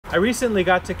I recently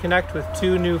got to connect with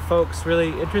two new folks,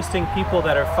 really interesting people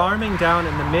that are farming down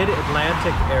in the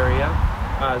mid-Atlantic area,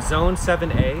 Zone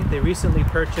 7A. They recently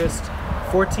purchased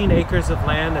 14 acres of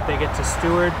land that they get to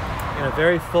steward in a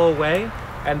very full way,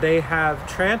 and they have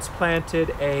transplanted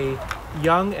a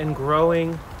young and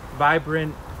growing,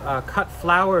 vibrant cut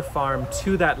flower farm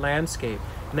to that landscape.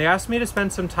 And they asked me to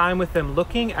spend some time with them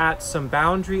looking at some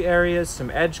boundary areas, some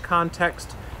edge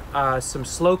context, some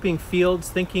sloping fields,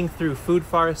 thinking through food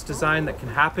forest design that can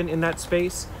happen in that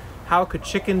space. How could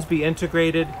chickens be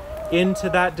integrated into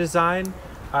that design?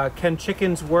 Can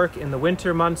chickens work in the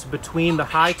winter months between the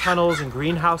high tunnels and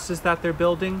greenhouses that they're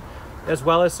building, as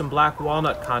well as some Black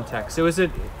Walnut context. It was a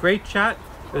great chat.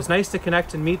 It was nice to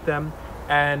connect and meet them.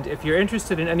 And if you're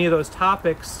interested in any of those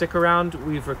topics, stick around.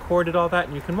 We've recorded all that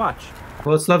and you can watch.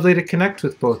 Well, it's lovely to connect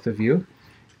with both of you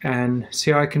and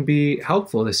see how I can be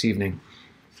helpful this evening.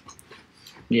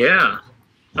 Yeah.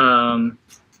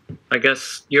 I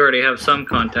guess you already have some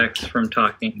context from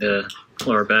talking to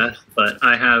Clorbeth, but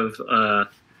I have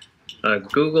a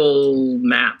Google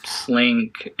Maps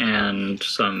link and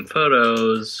some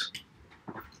photos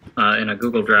in a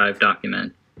Google Drive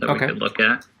document that we could look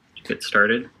at to get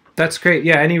started. That's great.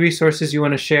 Yeah, any resources you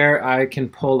want to share, I can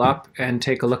pull up and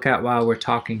take a look at while we're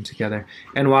talking together.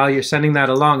 And while you're sending that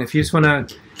along, if you just want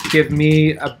to give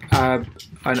me an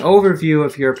overview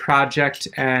of your project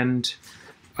and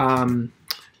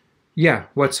yeah,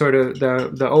 what sort of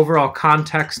the overall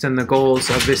context and the goals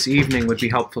of this evening would be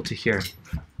helpful to hear.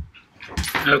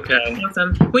 Okay.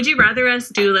 Awesome. Would you rather us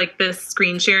do like this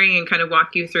screen sharing and kind of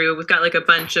walk you through? We've got like a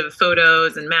bunch of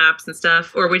photos and maps and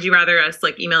stuff. Or would you rather us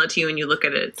like email it to you and you look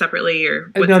at it separately,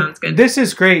 or what sounds good? This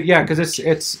is great. Yeah, because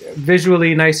it's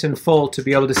visually nice and full to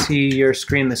be able to see your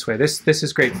screen this way. This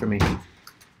is great for me.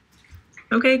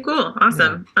 Okay, cool.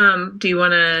 Awesome. Yeah. Do you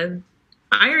want to...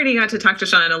 I already got to talk to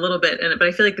Sean a little bit, but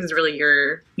I feel like this is really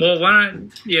your... Well, why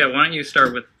don't you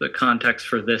start with the context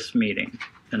for this meeting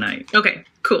tonight? Okay,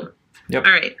 cool. Yep.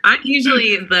 All right. I'm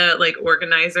usually the like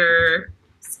organizer,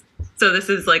 so this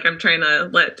is like I'm trying to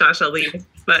let Joshua lead,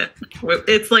 but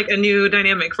it's like a new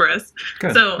dynamic for us.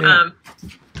 Good. So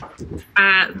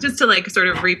Yeah. just to like sort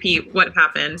of repeat what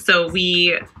happened. So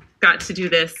we got to do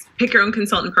this pick your own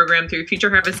consultant program through Future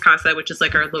Harvest Casa, which is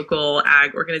like our local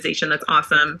ag organization. That's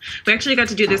awesome. We actually got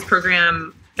to do this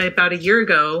program about a year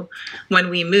ago when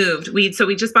we moved. So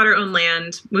we just bought our own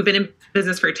land. We've been in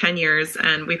business for 10 years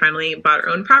and we finally bought our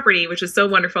own property, which is so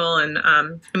wonderful. And I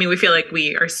mean, we feel like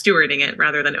we are stewarding it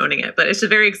rather than owning it, but it's just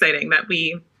very exciting that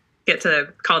we get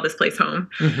to call this place home.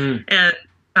 Mm-hmm. And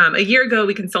a year ago,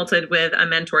 we consulted with a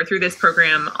mentor through this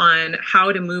program on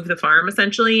how to move the farm,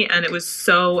 essentially, and it was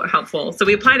so helpful. So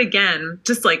we applied again,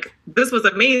 just like, this was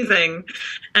amazing.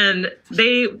 And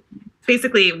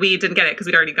basically, we didn't get it because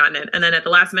we'd already gotten it. And then at the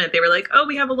last minute, they were like, oh,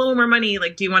 we have a little more money.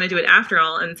 Like, do you want to do it after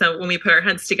all? And so when we put our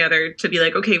heads together to be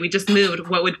like, okay, we just moved,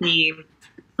 what would be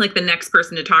like the next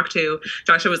person to talk to?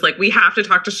 Joshua was like, we have to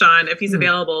talk to Sean if he's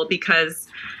available, because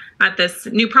at this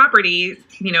new property,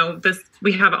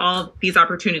 we have all these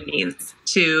opportunities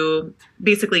to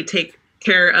basically take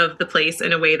care of the place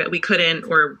in a way that we couldn't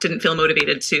or didn't feel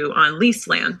motivated to on leased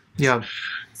land. Yeah.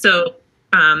 So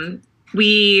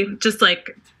we just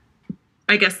like,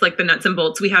 I guess like the nuts and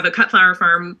bolts, we have a cut flower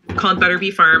farm called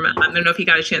Butterbee Farm. I don't know if you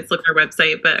got a chance to look at our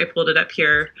website, but I pulled it up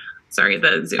here. Sorry,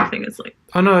 the Zoom thing is like...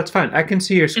 Oh, no, that's fine. I can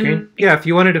see your screen. Yeah, if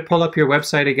you wanted to pull up your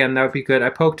website again, that would be good. I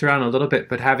poked around a little bit,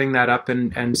 but having that up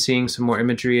and seeing some more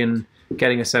imagery and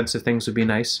getting a sense of things would be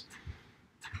nice.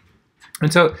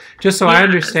 And so, just so I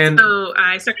understand, so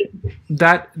I started...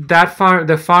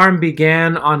 the farm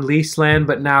began on leased land,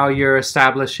 but now you're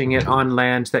establishing it on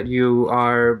land that you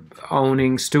are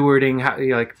owning, stewarding,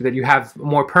 like that you have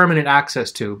more permanent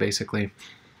access to, basically.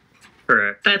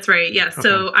 Correct. That's right. Yeah. Okay.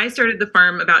 So I started the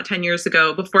farm about 10 years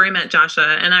ago before I met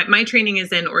Joshua, and my training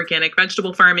is in organic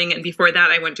vegetable farming. And before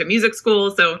that, I went to music school.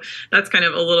 So that's kind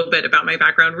of a little bit about my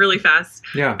background really fast.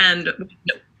 Yeah. And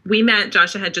we met,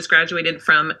 Joshua had just graduated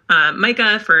from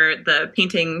MICA for the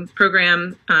painting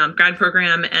program, grad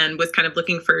program, and was kind of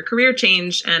looking for a career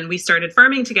change. And we started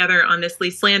farming together on this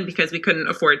leased land because we couldn't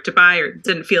afford to buy or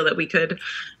didn't feel that we could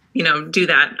do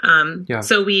that.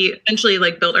 So we eventually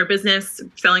built our business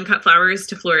selling cut flowers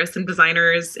to florists and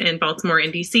designers in Baltimore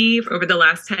and DC over the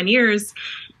last 10 years,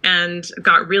 and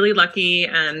got really lucky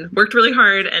and worked really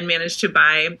hard and managed to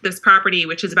buy this property,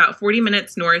 which is about 40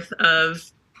 minutes north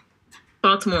of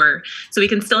Baltimore. So we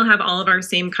can still have all of our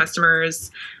same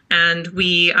customers. And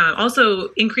we also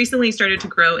increasingly started to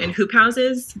grow in hoop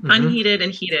houses, unheated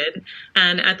and heated.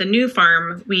 And at the new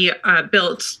farm, we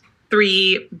built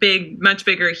 3 much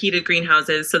bigger heated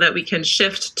greenhouses so that we can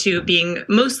shift to being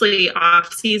mostly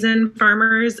off-season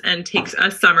farmers and take a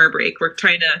summer break. We're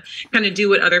trying to kind of do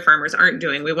what other farmers aren't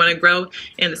doing. We want to grow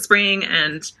in the spring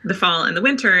and the fall and the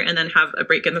winter and then have a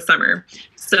break in the summer.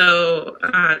 So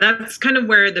that's kind of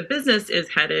where the business is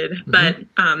headed. But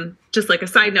just like a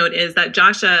side note is that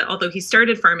Joshua, although he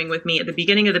started farming with me at the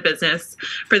beginning of the business,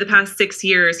 for the past 6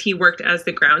 years, he worked as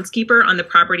the groundskeeper on the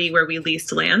property where we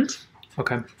leased land.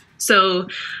 Okay. So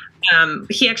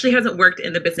he actually hasn't worked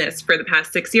in the business for the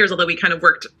past 6 years, although we kind of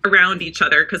worked around each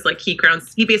other because like he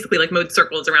basically like mowed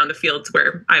circles around the fields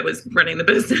where I was running the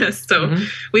business. So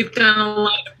we've done a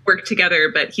lot of work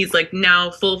together, but he's like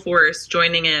now full force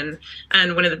joining in.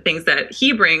 And one of the things that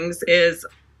he brings is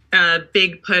a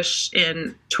big push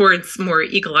towards more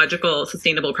ecological,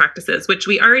 sustainable practices, which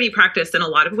we already practice in a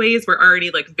lot of ways. We're already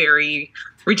like very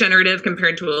regenerative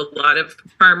compared to a lot of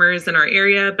farmers in our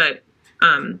area, but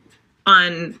on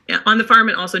the farm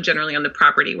and also generally on the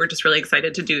property, we're just really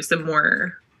excited to do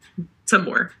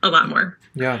a lot more.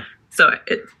 Yeah. So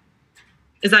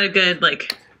is that a good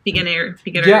like beginner?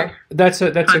 Yeah, that's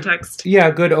context.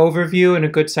 A good overview and a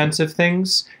good sense of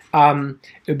things.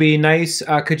 It'd be nice.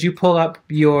 Could you pull up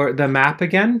the map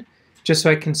again, just so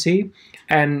I can see?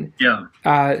 And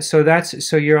yeah.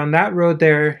 So you're on that road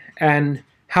there, and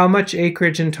how much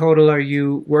acreage in total are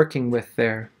you working with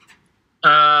there?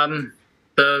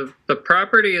 The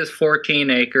property is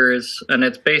 14 acres, and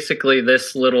it's basically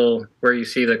this little, where you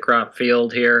see the crop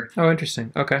field here. Oh,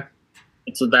 interesting. Okay.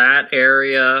 It's that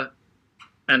area,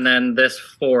 and then this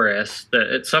forest.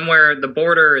 It's somewhere, the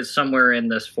border is somewhere in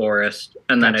this forest,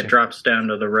 and then Gotcha. it drops down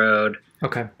to the road.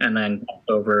 Okay. And then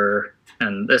over,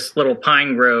 and this little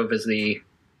pine grove is the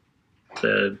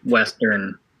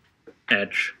western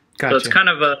edge. Gotcha. So it's kind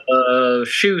of a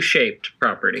shoe-shaped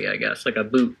property, I guess, like a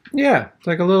boot. Yeah, it's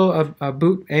like a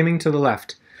boot aiming to the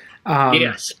left.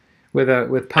 Yes.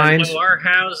 With pines. And so our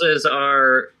houses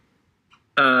are.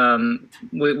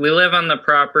 We live on the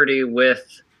property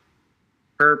with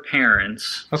her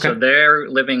parents. Okay. So they're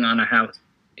living on a house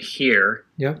here.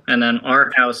 Yep. And then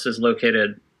our house is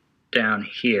located down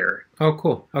here. Oh,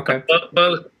 cool. Okay.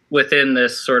 Both within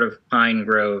this sort of pine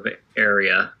grove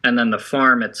area, and then the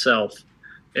farm itself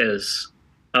is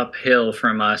uphill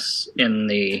from us in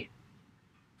the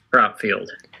crop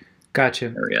field.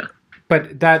 Gotcha. Area.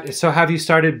 But so have you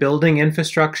started building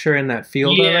infrastructure in that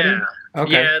field already?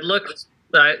 Okay. Yeah, it looks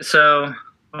so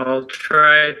I'll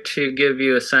try to give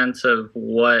you a sense of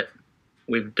what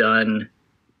we've done.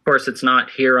 Of course, it's not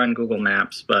here on Google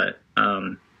Maps, but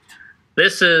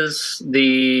this is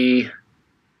the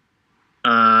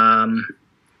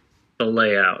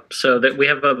layout. So that we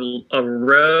have a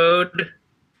road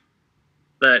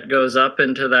that goes up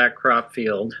into that crop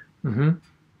field, and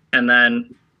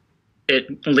then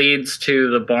it leads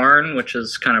to the barn, which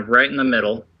is kind of right in the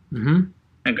middle, and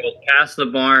goes past the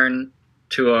barn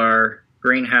to our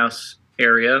greenhouse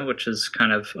area, which is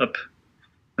kind of up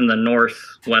in the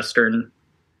northwestern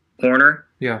corner.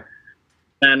 Yeah.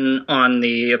 Then on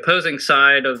the opposing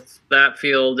side of that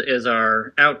field is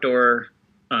our outdoor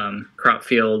crop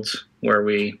fields, where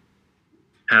we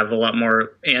have a lot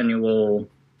more annual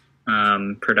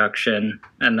production.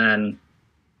 And then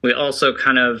we also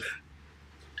kind of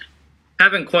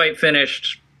haven't quite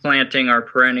finished planting our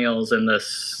perennials in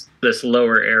this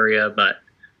lower area, but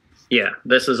yeah,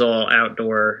 this is all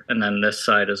outdoor, and then this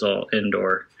side is all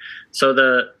indoor. So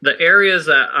the areas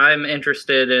that I'm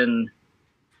interested in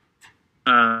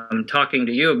talking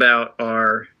to you about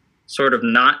are sort of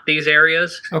not these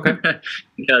areas. Okay.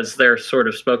 Because they're sort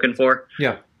of spoken for.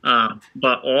 Yeah.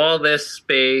 But all this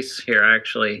space here, I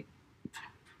actually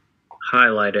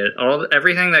highlighted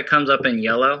everything that comes up in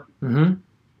yellow.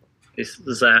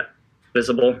 Is that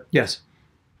visible? Yes.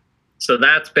 So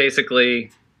that's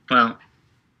basically, well,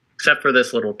 except for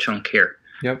this little chunk here.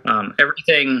 Yep.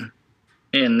 Everything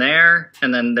in there,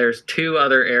 and then there's 2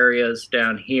 other areas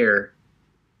down here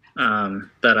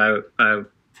that I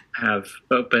have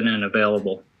open and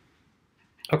available.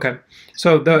 Okay.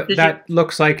 So that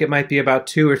looks like it might be about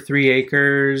 2 or 3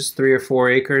 acres, 3 or 4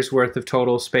 acres worth of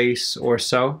total space or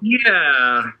so.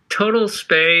 Yeah, total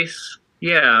space.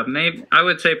 Yeah, maybe I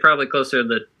would say probably closer to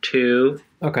the 2.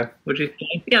 Okay. Would you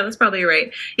think? Yeah, that's probably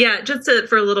right. Yeah, just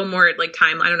for a little more like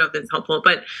time, I don't know if this is helpful,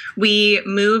 but we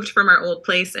moved from our old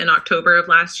place in October of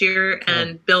last year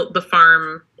and built the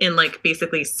farm in like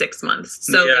basically 6 months.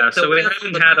 So yeah, like, so we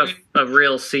haven't had a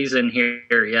real season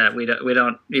here yet. We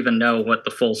don't even know what the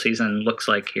full season looks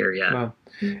like here yet. Wow.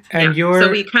 And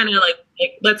so we kind of like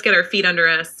let's get our feet under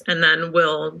us, and then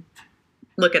we'll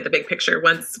look at the big picture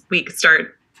once we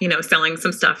start selling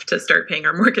some stuff to start paying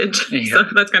our mortgage. Yeah. So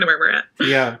that's kind of where we're at.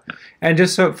 Yeah. And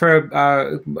just so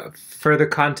for further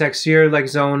context, you're like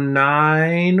zone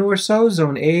 9 or so,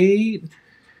 zone 8?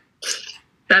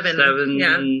 7.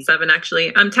 Yeah, 7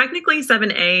 actually. Technically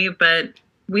 7A, but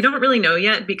we don't really know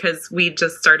yet because we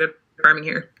just started farming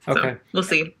here. Okay. So we'll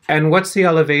see. And what's the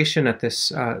elevation at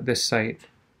this this site?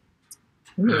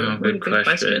 Good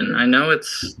question. I know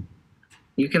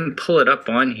you can pull it up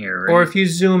on here, right? Or if you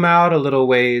zoom out a little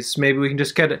ways, maybe we can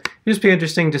just get it. It'd just be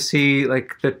interesting to see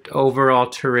like the overall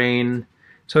terrain.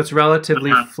 So it's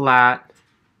relatively flat.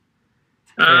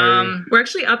 We're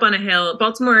actually up on a hill.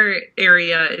 Baltimore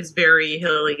area is very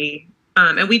hilly.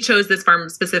 And we chose this farm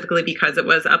specifically because it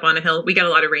was up on a hill. We got a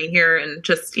lot of rain here and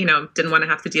just, didn't want to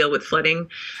have to deal with flooding.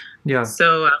 Yeah.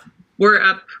 So we're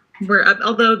up,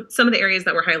 although some of the areas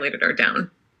that were highlighted are down.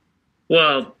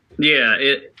 Well, yeah,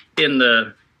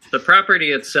 the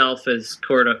property itself is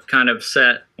kind of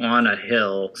set on a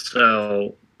hill,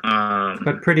 so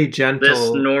but pretty gentle.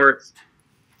 This north,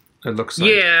 it looks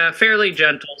like. Yeah, fairly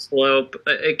gentle slope.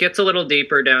 It gets a little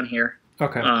deeper down here.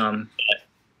 Okay.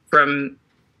 From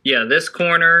this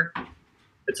corner,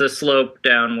 it's a slope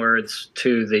downwards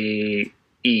to the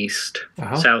east,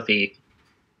 southeast.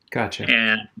 Gotcha.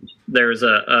 And there's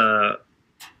a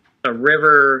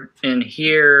river in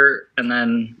here, and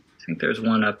then I think there's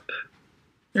one up.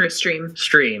 Or a stream.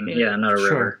 Yeah, not a river.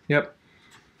 Sure. Yep.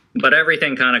 But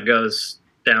everything kind of goes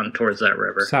down towards that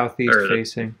river. Southeast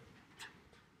facing.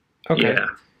 Okay. Yeah.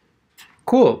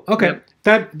 Cool. Okay.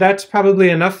 Yep. That's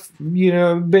probably enough,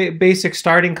 basic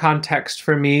starting context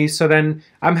for me. So then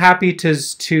I'm happy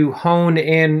to hone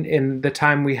in the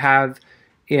time we have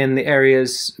in the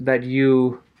areas that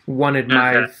you wanted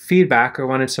my feedback or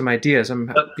wanted some ideas.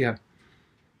 Yeah.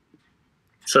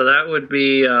 So that would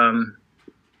be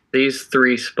these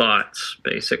 3 spots,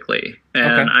 basically.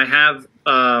 And I have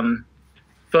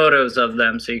photos of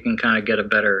them so you can kind of get a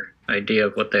better idea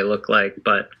of what they look like.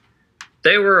 But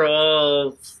they were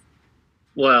all,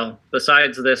 well,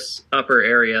 besides this upper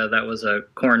area that was a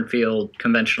cornfield,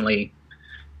 conventionally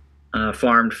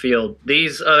farmed field,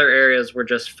 these other areas were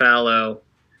just fallow,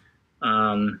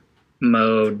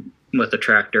 mowed with a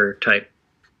tractor type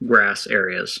grass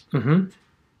areas. Mm-hmm.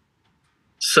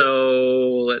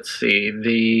 So let's see,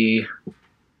 the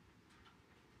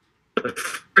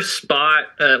first spot,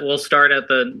 we'll start at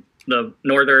the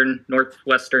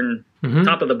northwestern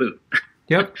top of the boot.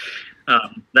 Yep.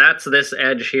 That's this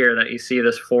edge here that you see,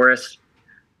 this forest.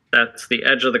 That's the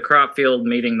edge of the crop field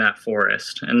meeting that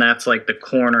forest. And that's like the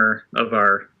corner of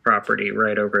our property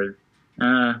right over,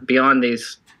 beyond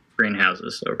these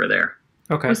greenhouses over there.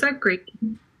 Okay. Was that great?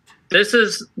 This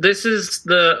is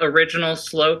the original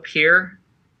slope here.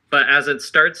 But as it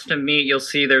starts to meet, you'll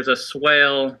see there's a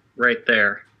swale right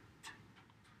there.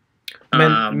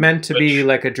 Meant to be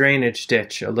like a drainage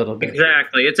ditch a little bit.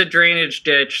 Exactly. It's a drainage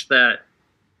ditch that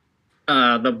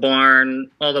all the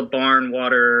barn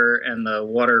water and the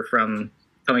water from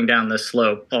coming down this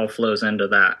slope all flows into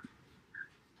that.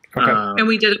 Okay. And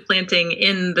we did a planting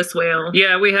in the swale.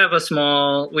 Yeah, we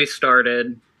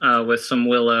started with some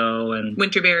willow and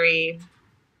winterberry.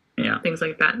 Yeah, things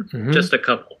like that. Mm-hmm. Just a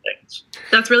couple things.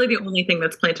 That's really the only thing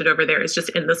that's planted over there is just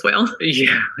in the swale.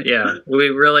 Yeah. We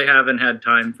really haven't had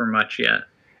time for much yet.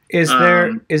 Is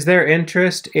there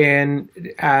interest in,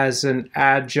 as an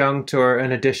adjunct or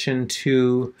an addition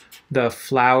to the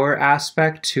flower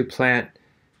aspect, to plant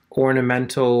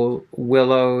ornamental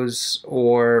willows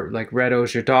or like red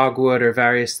osier dogwood or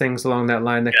various things along that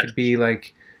line that could be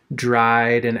like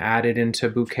dried and added into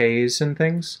bouquets and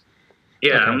things?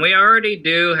 Yeah, and we already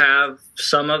do have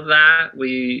some of that.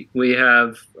 We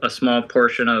have a small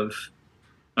portion of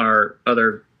our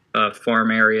other farm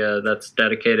area that's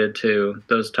dedicated to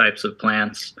those types of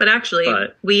plants. But actually,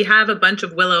 we have a bunch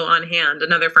of willow on hand.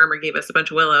 Another farmer gave us a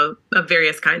bunch of willow of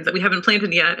various kinds that we haven't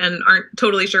planted yet and aren't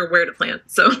totally sure where to plant.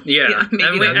 So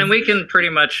and we can pretty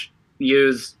much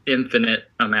use infinite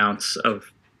amounts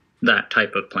of that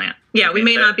type of plant. Yeah, we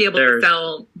may not be able to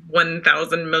sell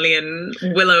 1,000 million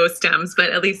willow stems,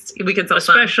 but at least we can sell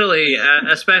especially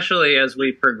as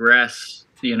we progress,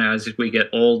 as we get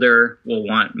older, we'll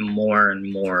want more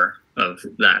and more of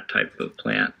that type of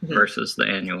plant versus the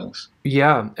annuals.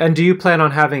 Yeah. And do you plan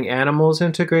on having animals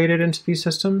integrated into these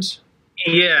systems?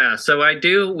 Yeah, so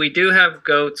we do have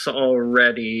goats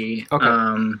already.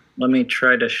 Okay. Let me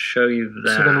try to show you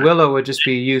that. So then willow would just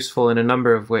be useful in a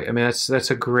number of ways. I mean,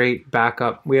 that's a great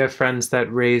backup. We have friends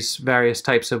that raise various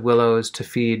types of willows to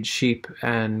feed sheep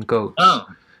and goats. So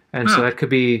that could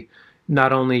be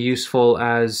not only useful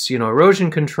as, you know, erosion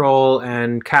control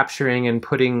and capturing and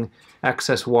putting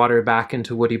excess water back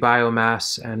into woody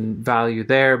biomass and value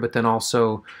there, but then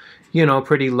also, you know,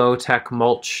 pretty low-tech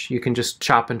mulch. You can just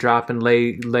chop and drop and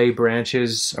lay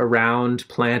branches around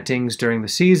plantings during the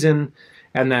season.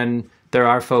 And then there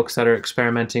are folks that are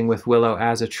experimenting with willow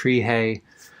as a tree hay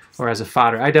or as a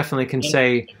fodder. I definitely can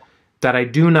say that I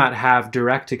do not have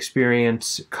direct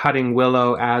experience cutting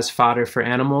willow as fodder for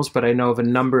animals, but I know of a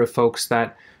number of folks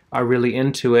that are really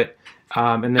into it.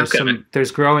 And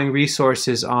there's growing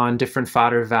resources on different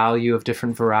fodder value of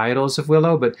different varietals of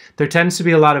willow, but there tends to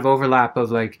be a lot of overlap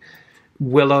of like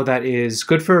willow that is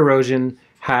good for erosion,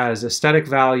 has aesthetic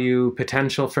value,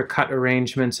 potential for cut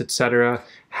arrangements, etc.,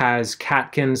 has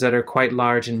catkins that are quite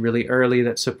large and really early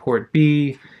that support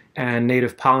bee and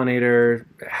native pollinator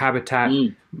habitat,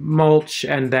 mulch,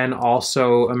 and then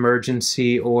also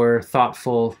emergency or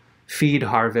thoughtful feed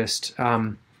harvest.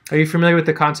 Are you familiar with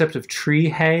the concept of tree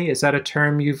hay? Is that a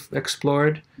term you've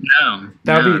explored? No,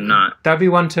 not. That'd be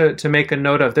one to make a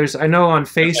note of. I know on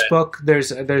Facebook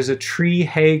there's a tree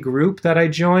hay group that I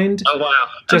joined. Oh wow!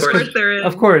 Of course there is.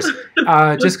 Of course,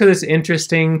 just because it's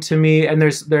interesting to me, and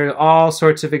there are all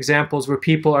sorts of examples where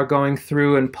people are going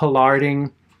through and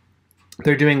pollarding.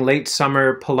 They're doing late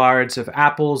summer pollards of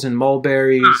apples and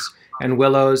mulberries and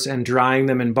willows and drying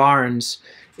them in barns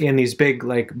in these big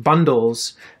like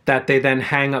bundles that they then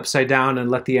hang upside down and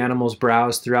let the animals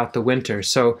browse throughout the winter.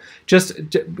 So just,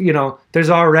 you know, there's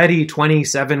already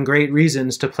 27 great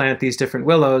reasons to plant these different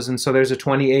willows, and so there's a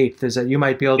 28th, is that you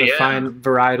might be able to find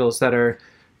varietals that are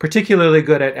particularly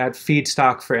good at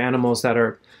feedstock for animals that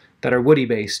are woody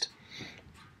based.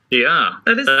 Yeah,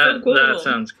 that is so cool. That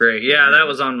sounds great. Yeah, that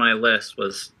was on my list,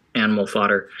 was animal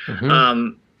fodder.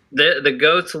 The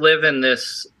goats live in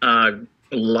this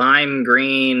lime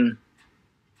green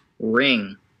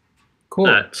ring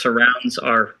that surrounds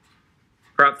our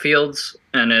crop fields,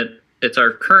 and it's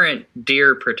our current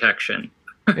deer protection.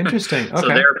 Interesting. Okay. So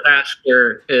their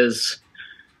pasture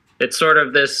it's sort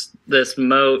of this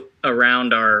moat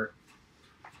around our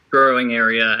growing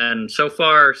area, and so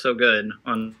far so good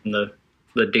on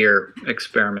the deer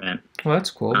experiment. Well,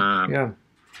 that's cool.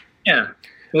 Yeah.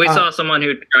 We saw someone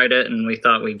who tried it, and we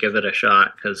thought we'd give it a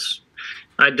shot because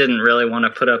I didn't really want to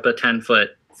put up a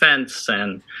 10-foot fence,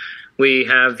 and we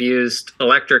have used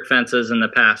electric fences in the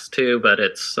past too, but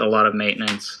it's a lot of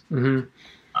maintenance.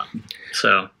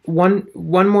 So one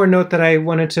more note that I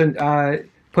wanted to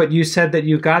put, you said that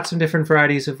you got some different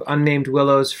varieties of unnamed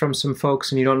willows from some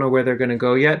folks and you don't know where they're going to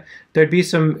go yet. There'd be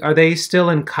some, are they still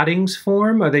in cuttings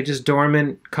form? Are they just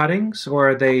dormant cuttings, or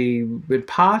are they with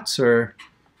pots, or?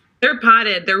 They're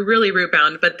potted. They're really root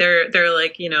bound, but they're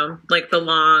like, you know, like the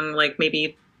long, like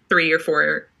maybe 3 or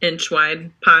 4 inch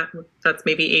wide pot. That's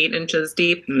maybe 8 inches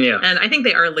deep. Yeah. And I think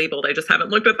they are labeled. I just haven't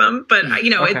looked at them, but you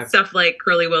know, it's stuff like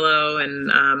curly willow, and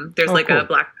there's a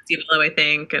black willow, I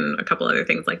think, and a couple other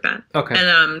things like that. Okay.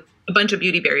 And a bunch of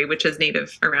beautyberry, which is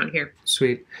native around here.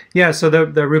 Sweet. Yeah. So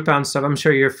the root bound stuff, I'm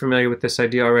sure you're familiar with this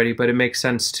idea already, but it makes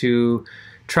sense to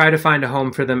try to find a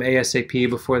home for them ASAP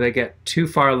before they get too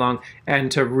far along, and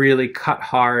to really cut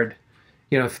hard,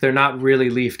 you know, if they're not really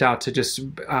leafed out, to just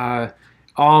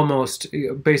almost,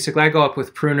 basically I go up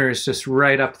with pruners just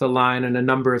right up the line in a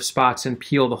number of spots and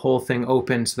peel the whole thing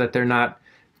open so that they're not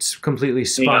completely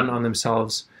spun on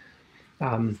themselves.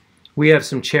 We have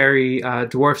some cherry,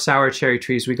 dwarf sour cherry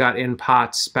trees we got in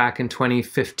pots back in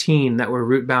 2015 that were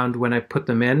root bound when I put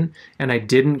them in, and I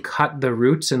didn't cut the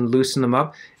roots and loosen them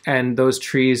up. And those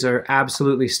trees are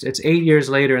absolutely, it's 8 years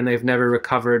later and they've never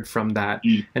recovered from that.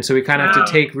 And so we kind of have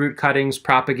to take root cuttings,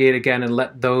 propagate again, and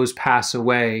let those pass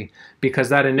away, because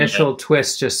that initial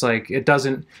twist, just like,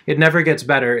 it never gets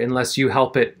better unless you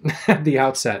help it at the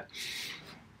outset.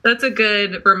 That's a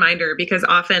good reminder, because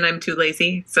often I'm too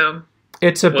lazy. So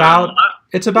it's about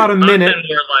a minute.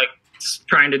 We're like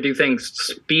trying to do things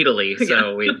speedily,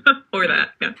 so we or that.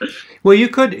 Yeah. Well, you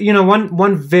could, you know,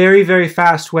 one very, very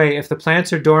fast way, if the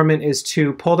plants are dormant, is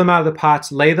to pull them out of the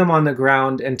pots, lay them on the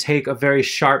ground, and take a very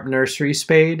sharp nursery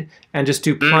spade and just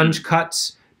do plunge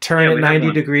cuts, turn it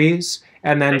 90 degrees,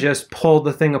 and then just pull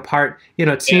the thing apart. You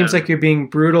know, it seems like you're being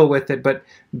brutal with it, but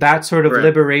that sort of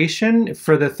liberation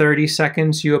for the 30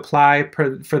 seconds you apply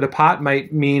for the pot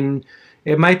might mean,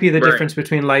 it might be the difference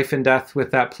between life and death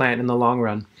with that plant in the long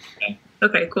run.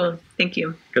 Okay, cool. Thank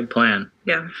you. Good plan.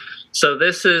 Yeah. So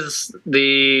this is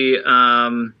the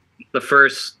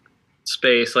first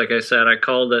space. Like I said, I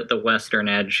called it the western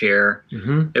edge here.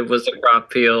 It was a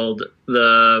crop field.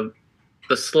 The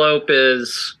slope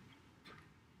is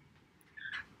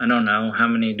I don't know how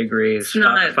many degrees. It's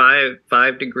not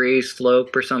 5 degree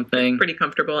slope or something. pretty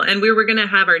comfortable. And we were going to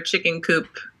have our chicken coop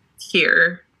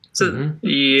here. So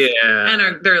yeah. And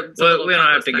well, we don't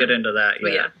have to get into that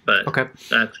yet. But okay.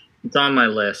 It's on my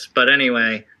list. But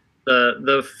anyway,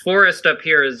 the forest up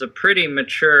here is a pretty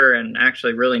mature and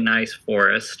actually really nice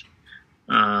forest.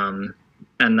 And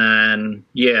then,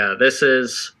 this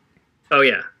is,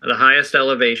 the highest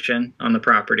elevation on the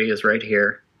property is right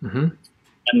here.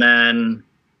 And then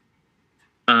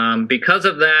because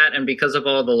of that and because of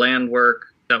all the land work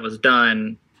that was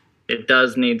done, it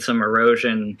does need some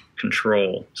erosion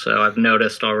control. So I've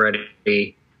noticed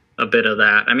already a bit of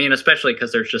that. I mean, especially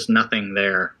because there's just nothing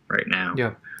there right now.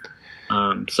 Yeah.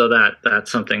 So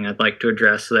that's something I'd like to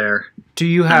address there. Do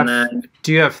you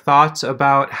have thoughts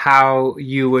about how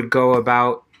you would go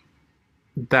about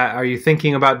that? Are you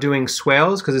thinking about doing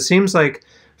swales? Because it seems like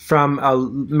from a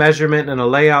measurement and a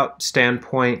layout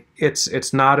standpoint,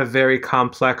 it's not a very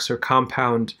complex or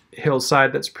compound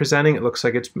hillside that's presenting. It looks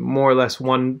like it's more or less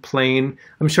one plane.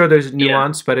 I'm sure there's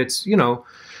nuance, but it's,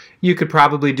 you could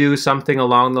probably do something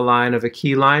along the line of a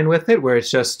key line with it where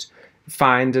it's just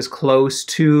find as close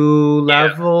to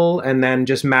level and then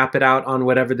just map it out on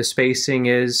whatever the spacing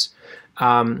is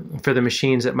for the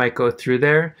machines that might go through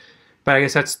there. But I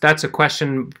guess that's a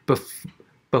question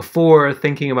before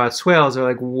thinking about swales. Are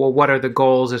like, well, what are the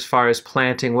goals as far as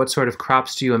planting? What sort of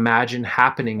crops do you imagine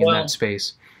happening in that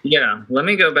space? Yeah, let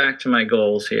me go back to my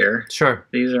goals here. Sure.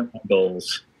 These are my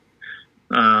goals.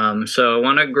 So I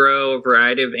want to grow a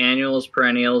variety of annuals,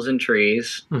 perennials, and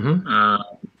trees.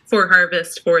 For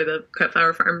harvest for the cut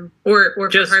flower farm, or for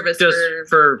harvest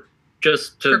for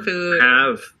food.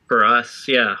 Have for us,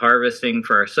 harvesting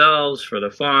for ourselves, for the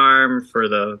farm, for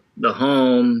the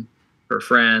home, for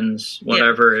friends,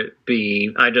 whatever it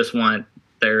be. I just want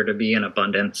there to be an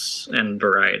abundance and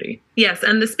variety. Yes,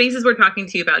 and the spaces we're talking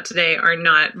to you about today are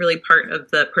not really part of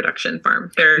the production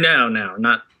farm. They're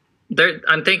not.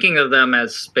 I'm thinking of them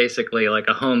as basically like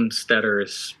a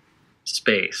homesteader's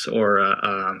space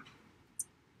or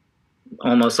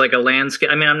almost like a landscape.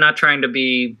 I mean, I'm not trying to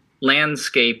be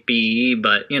landscape-y,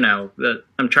 but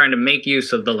I'm trying to make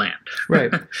use of the land.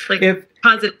 Right. Like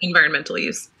positive environmental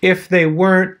use. If they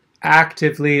weren't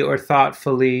actively or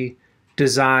thoughtfully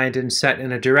designed and set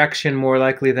in a direction, more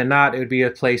likely than not, it would be a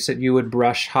place that you would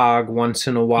brush hog once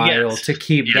in a while to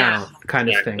keep down, kind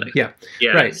of thing. Yeah.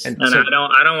 Yes. Right. And so,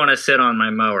 I don't want to sit on my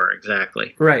mower.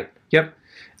 Exactly. Right. Yep.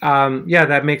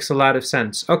 That makes a lot of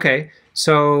sense. Okay.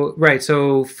 So,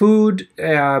 so food,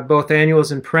 both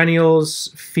annuals and perennials,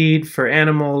 feed for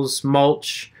animals,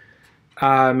 mulch,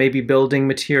 maybe building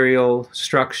material,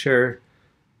 structure,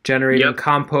 generating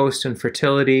compost and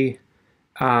fertility,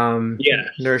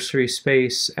 nursery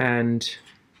space and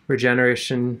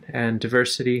regeneration and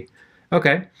diversity.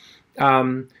 Okay.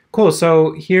 Cool.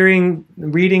 So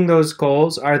reading those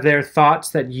goals, are there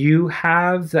thoughts that you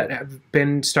have that have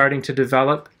been starting to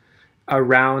develop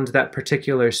around that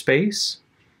particular space?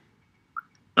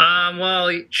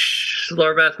 Well,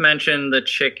 Laura Beth mentioned the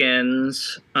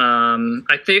chickens.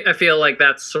 I feel like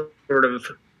that's sort of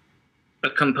a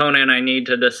component I need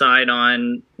to decide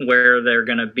on where they're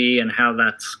going to be and how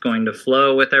that's going to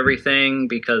flow with everything,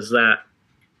 because that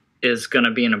is going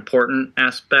to be an important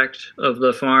aspect of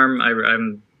the farm.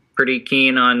 I'm pretty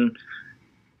keen on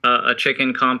a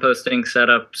chicken composting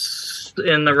setup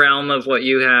in the realm of what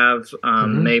you have,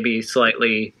 maybe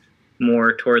slightly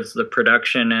more towards the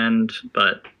production end,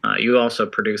 but you also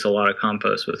produce a lot of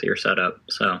compost with your setup.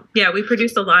 So we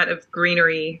produce a lot of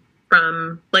greenery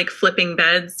from like flipping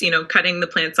beds, cutting the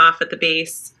plants off at the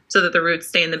base so that the roots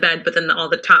stay in the bed, but then all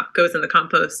the top goes in the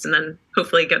compost and then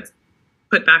hopefully gets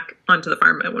put back onto the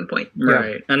farm at one point.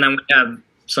 Right. And then we have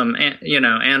some,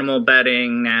 animal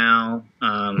bedding now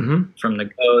from the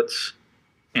goats,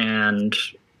 and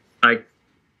I,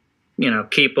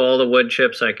 keep all the wood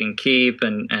chips I can keep,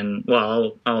 and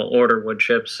I'll order wood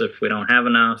chips if we don't have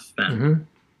enough. And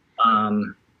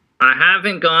I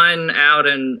haven't gone out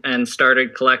and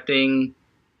started collecting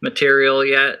material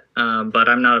yet, but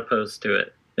I'm not opposed to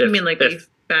it. You mean like leaf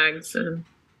bags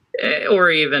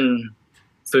or even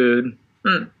food?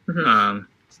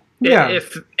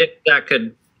 If that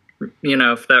could,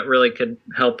 if that really could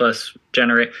help us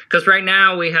generate, because right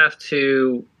now we have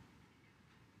to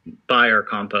buy our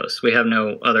compost. We have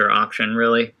no other option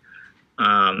really,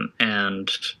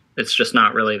 and it's just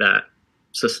not really that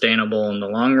sustainable in the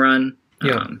long run.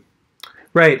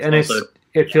 Right, and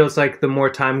it feels like the more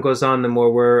time goes on, the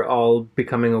more we're all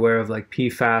becoming aware of like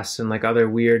PFAS and like other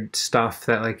weird stuff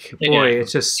that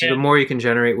it's just the more you can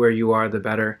generate where you are, the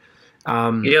better.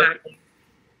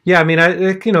 Yeah, I mean,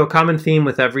 a common theme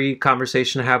with every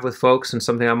conversation I have with folks, and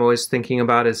something I'm always thinking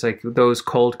about is like those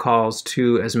cold calls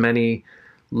to as many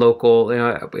local,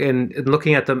 in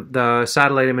looking at the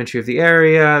satellite imagery of the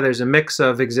area, there's a mix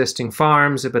of existing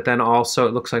farms, but then also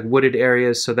it looks like wooded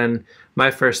areas. So then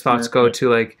my first thoughts go to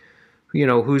like,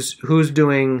 who's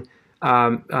doing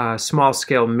small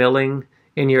scale milling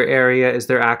in your area? Is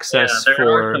there access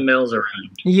there are some mills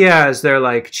around. Yeah, is there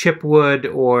like chipwood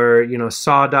or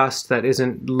sawdust that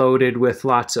isn't loaded with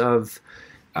lots of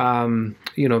chainsaw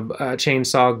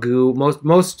goo?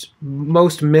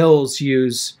 Most mills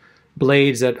use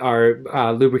blades that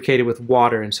are lubricated with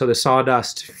water, and so the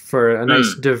sawdust for a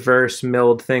nice diverse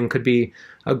milled thing could be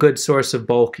a good source of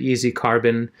bulk, easy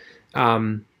carbon.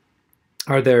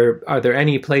 Are there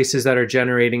any places that are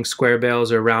generating square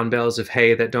bales or round bales of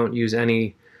hay that don't use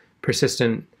any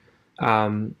persistent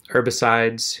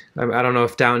herbicides? I don't know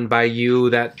if down by you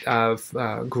that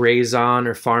Graze On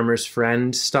or Farmer's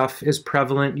Friend stuff is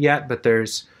prevalent yet, but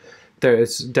there's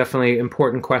definitely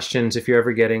important questions if you're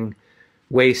ever getting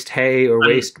waste hay or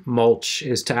waste mulch,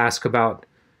 is to ask about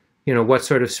what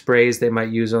sort of sprays they might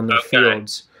use on their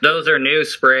fields. Those are new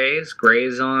sprays,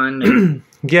 Graze On.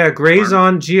 Yeah, Graze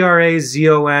On,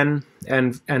 GRAZON,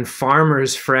 and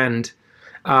Farmer's Friend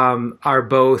are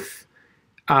both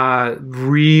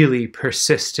really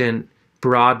persistent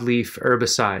broadleaf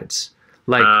herbicides,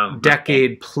 like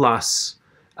decade plus.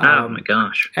 Oh my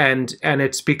gosh! And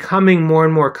it's becoming more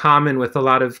and more common with a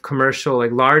lot of commercial,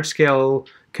 like large scale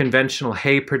conventional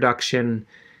hay production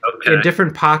in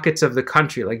different pockets of the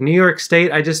country. Like New York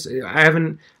State, I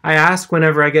ask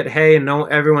whenever I get hay, and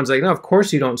everyone's like, no, of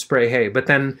course you don't spray hay. But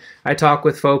then I talk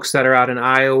with folks that are out in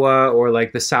Iowa or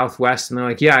like the Southwest, and they're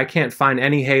like, yeah, I can't find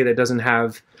any hay that doesn't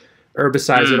have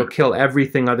herbicides that'll kill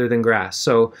everything other than grass.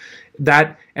 So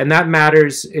that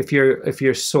matters if you're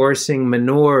sourcing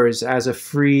manures as a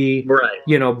free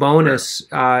bonus.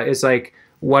 Is like,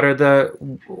 what are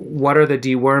the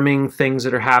deworming things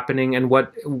that are happening, and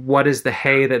what is the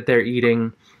hay that they're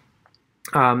eating?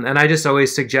 And I just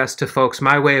always suggest to folks,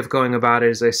 my way of going about it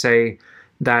is I say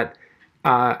that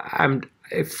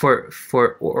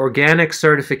for organic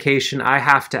certification, I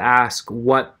have to ask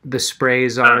what the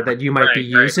sprays are that you might be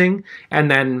using,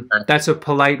 and then that's a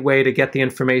polite way to get the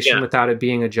information without it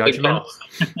being a judgment.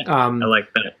 I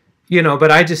like that.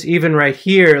 But I just, even right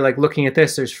here, like looking at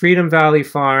this, there's Freedom Valley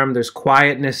Farm, there's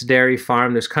Quietness Dairy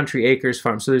Farm, there's Country Acres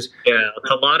Farm. So there's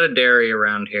a lot of dairy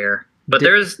around here, but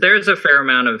there's a fair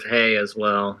amount of hay as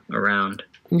well around.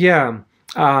 Yeah,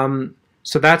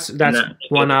 so that's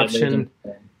one option,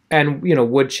 and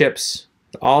wood chips,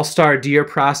 all-star deer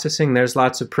processing. There's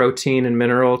lots of protein and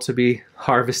mineral to be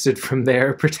harvested from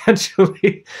there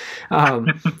potentially.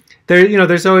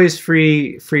 There's always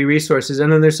free resources,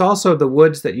 and then there's also the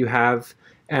woods that you have,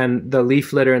 and the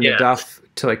leaf litter and the duff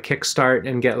to like kickstart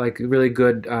and get like really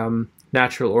good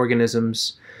natural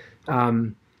organisms,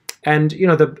 and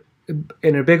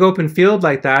in a big open field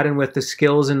like that, and with the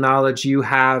skills and knowledge you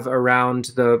have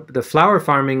around the flower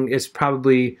farming, is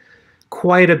probably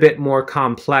quite a bit more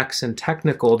complex and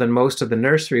technical than most of the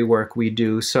nursery work we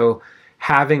do. So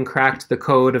having cracked the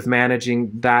code of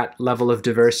managing that level of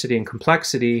diversity and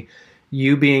complexity,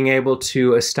 you being able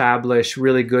to establish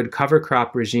really good cover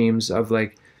crop regimes of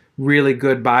like really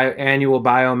good annual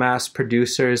biomass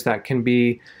producers that can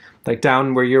be like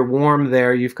down where you're warm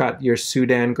there, you've got your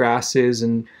Sudan grasses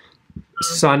and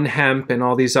sun hemp and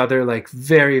all these other like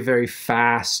very, very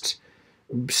fast,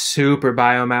 super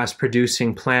biomass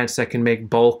producing plants that can make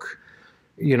bulk,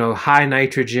 high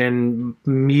nitrogen,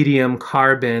 medium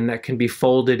carbon that can be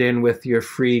folded in with your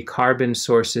free carbon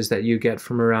sources that you get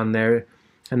from around there.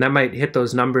 And that might hit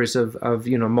those numbers of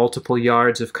multiple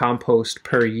yards of compost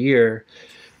per year.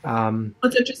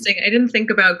 That's interesting. I didn't think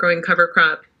about growing cover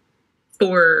crop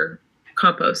for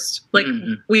compost. Like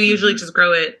we usually just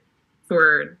grow it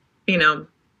for,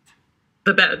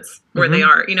 the beds where they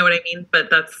are, you know what I mean? But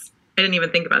I didn't even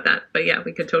think about that. But yeah,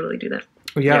 we could totally do that.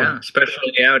 Yeah,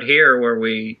 especially out here where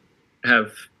we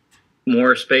have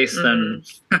more space than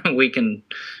we can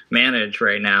manage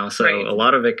right now. So a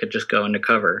lot of it could just go into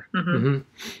cover.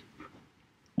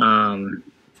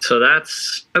 So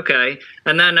that's okay.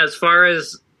 And then as far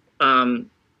as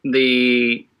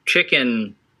the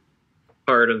chicken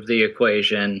part of the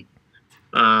equation,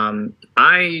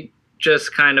 I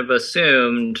just kind of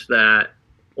assumed that,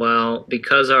 well,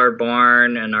 because our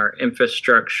barn and our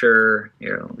infrastructure,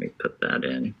 here, let me put that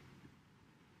in,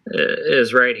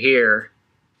 is right here.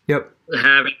 Yep.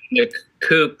 Having the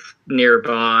coop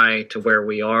nearby to where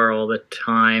we are all the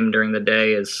time during the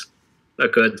day is a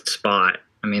good spot.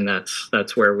 I mean,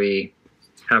 that's where we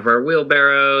have our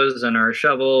wheelbarrows and our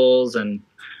shovels and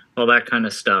all that kind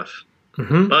of stuff.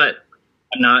 But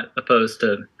I'm not opposed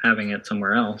to having it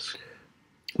somewhere else.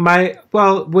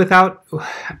 Without,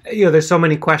 there's so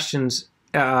many questions,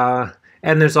 and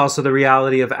there's also the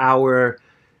reality of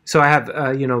so I have,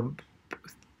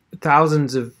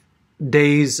 thousands of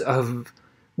days of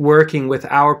working with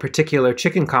our particular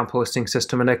chicken composting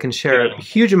system, and I can share a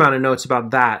huge amount of notes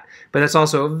about that, but that's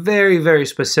also a very, very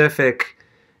specific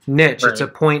niche. Right. It's a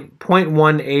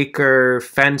 0.1 acre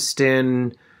fenced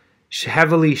in,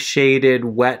 heavily shaded,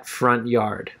 wet front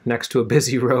yard next to a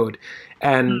busy road.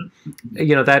 And,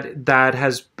 that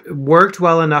has worked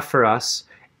well enough for us.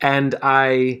 And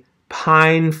I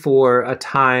pine for a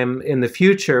time in the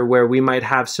future where we might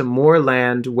have some more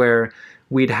land where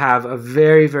we'd have a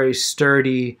very, very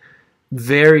sturdy,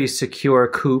 very secure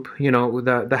coop.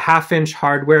 The half-inch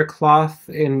hardware cloth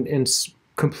in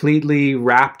completely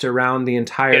wrapped around the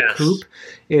entire coop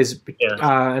is,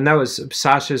 and that was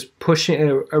Sasha's pushing.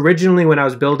 Originally, when I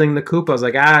was building the coop, I was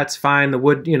like, it's fine. The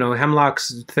wood,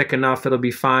 hemlock's thick enough, it'll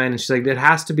be fine. And she's like, it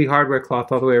has to be hardware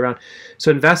cloth all the way around.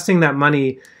 So investing that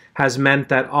money has meant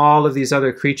that all of these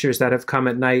other creatures that have come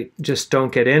at night just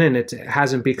don't get in, and it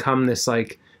hasn't become this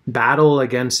like battle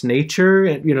against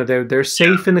nature. They're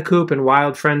safe in the coop, and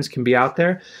wild friends can be out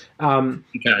there.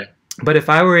 But if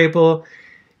I were able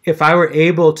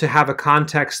to have a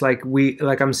context like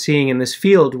I'm seeing in this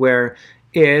field where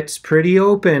it's pretty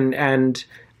open and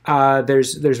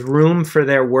there's room for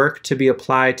their work to be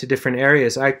applied to different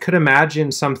areas, I could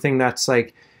imagine something that's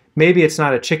like, maybe it's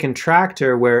not a chicken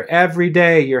tractor where every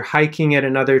day you're hiking it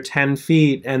another 10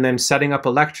 feet and then setting up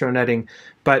electronetting,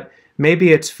 but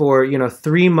maybe it's for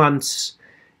 3 months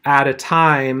at a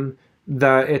time.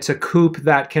 It's a coop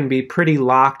that can be pretty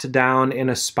locked down in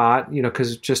a spot,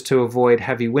 because just to avoid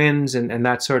heavy winds and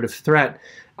that sort of threat.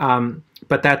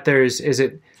 But that is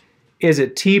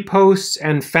it T-posts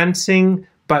and fencing,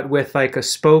 but with like a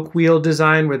spoke wheel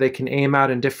design where they can aim out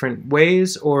in different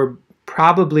ways? Or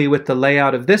probably with the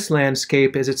layout of this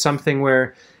landscape, is it something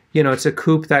where, it's a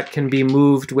coop that can be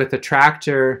moved with a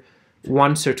tractor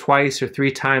once or twice or 3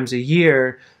 times a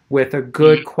year, with a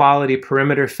good quality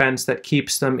perimeter fence that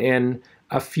keeps them in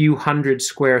a few hundred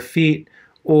square feet,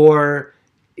 or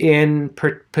in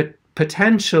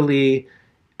potentially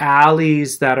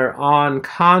alleys that are on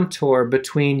contour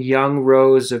between young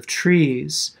rows of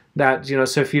trees that,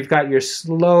 so if you've got your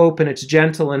slope and it's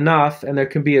gentle enough and there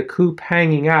can be a coop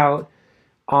hanging out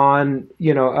on,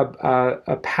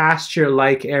 a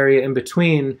pasture-like area in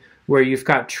between where you've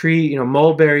got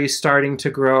mulberries starting to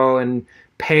grow, and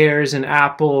pears and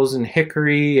apples and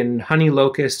hickory and honey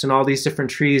locust and all these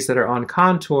different trees that are on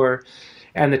contour,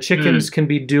 and the chickens can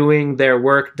be doing their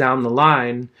work down the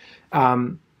line,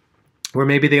 where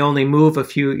maybe they only move a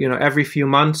few, every few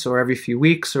months or every few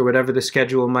weeks or whatever the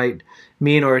schedule might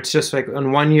mean, or it's just like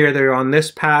on one year they're on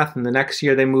this path and the next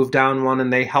year they move down one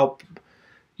and they help,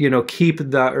 keep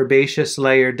the herbaceous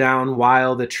layer down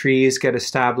while the trees get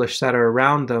established that are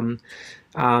around them.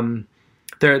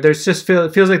 There's just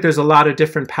it feels like there's a lot of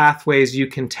different pathways you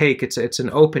can take. It's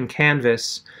an open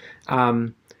canvas,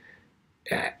 but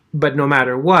no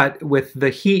matter what, with the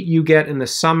heat you get in the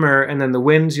summer and then the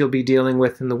winds you'll be dealing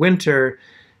with in the winter,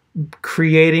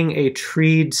 creating a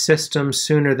treed system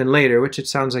sooner than later, which it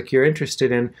sounds like you're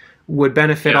interested in, would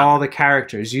benefit all the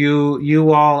characters,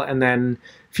 you all, and then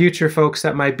future folks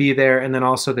that might be there, and then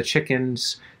also the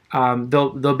chickens.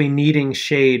 They'll be needing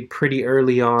shade pretty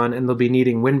early on, and they'll be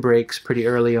needing windbreaks pretty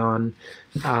early on.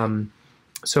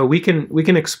 So we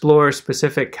can explore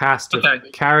specific cast of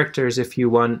characters if you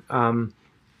want.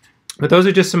 But those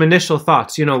are just some initial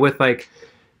thoughts, with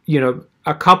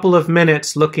a couple of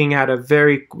minutes looking at a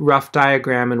very rough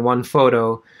diagram in one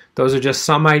photo. Those are just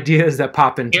some ideas that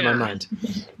pop into my mind.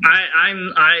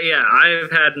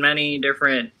 I've had many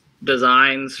different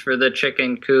designs for the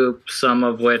chicken coop, some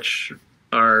of which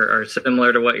are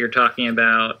similar to what you're talking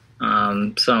about,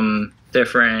 some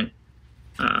different,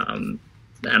 and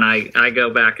I go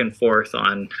back and forth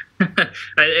on.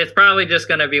 It's probably just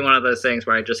going to be one of those things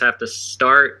where I just have to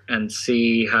start and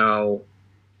see how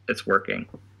it's working.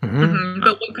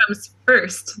 But what comes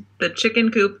first, the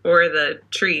chicken coop or the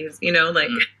trees?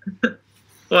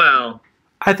 Well,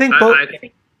 I think both.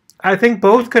 I think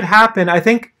both could happen. I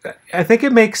think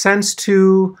it makes sense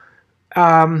to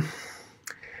the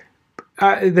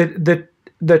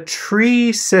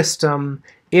tree system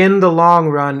in the long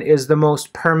run is the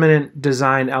most permanent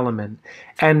design element,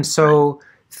 and so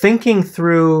thinking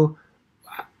through.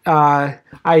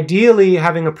 Ideally,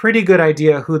 having a pretty good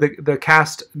idea who the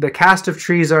cast of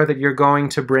trees are that you're going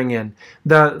to bring in.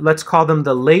 Let's call them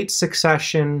the late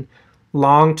succession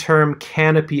long-term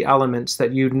canopy elements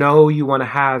that you know you want to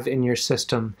have in your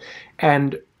system,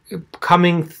 and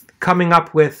coming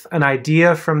up with an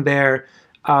idea from there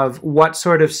of what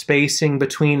sort of spacing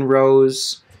between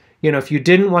rows. You know, if you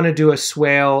didn't want to do a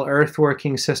swale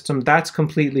earthworking system, that's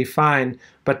completely fine.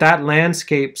 But that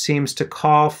landscape seems to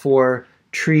call for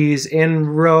trees in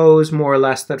rows, more or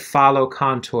less, that follow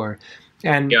contour.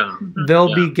 And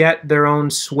they'll get their own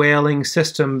swaling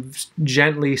system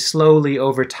gently, slowly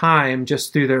over time,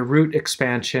 just through their root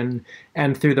expansion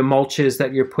and through the mulches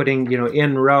that you're putting, you know,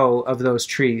 in row of those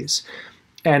trees.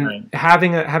 And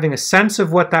having a sense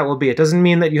of what that will be. It doesn't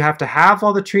mean that you have to have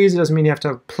all the trees. It doesn't mean you have to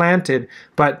have planted.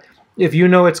 But if you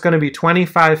know it's going to be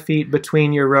 25 feet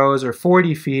between your rows or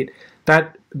 40 feet,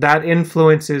 that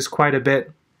influences quite a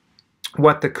bit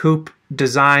what the coop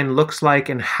design looks like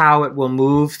and how it will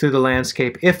move through the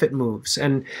landscape if it moves.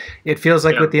 And it feels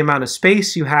like with the amount of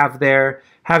space you have there,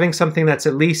 having something that's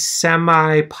at least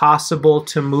semi-possible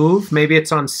to move. Maybe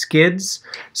it's on skids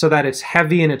so that it's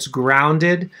heavy and it's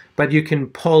grounded, but you can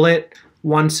pull it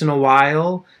once in a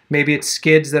while. Maybe it's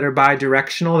skids that are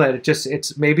bi-directional,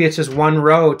 that maybe it's just one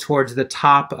row towards the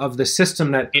top of the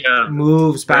system that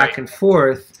moves back and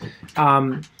forth.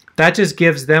 That just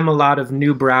gives them a lot of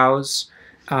new browse.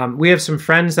 We have some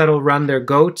friends that'll run their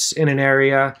goats in an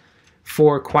area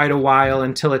for quite a while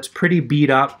until it's pretty beat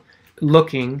up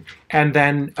looking, and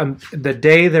then the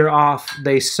day they're off,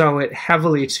 they sow it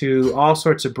heavily to all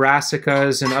sorts of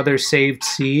brassicas and other saved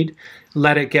seed,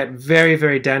 let it get very,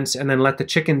 very dense, and then let the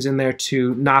chickens in there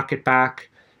to knock it back.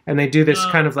 And they do this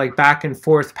kind of like back and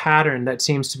forth pattern that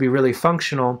seems to be really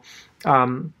functional.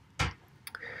 But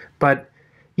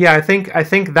yeah, I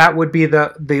think that would be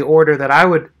the order that I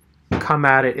would come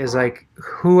at it, is like,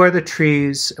 who are the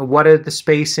trees, what are the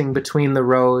spacing between the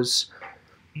rows,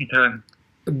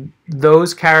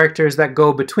 those characters that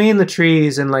go between the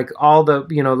trees, and like all the,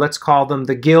 you know, let's call them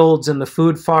the guilds and the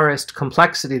food forest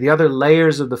complexity, the other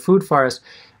layers of the food forest.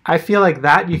 I feel like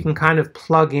that you can kind of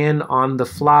plug in on the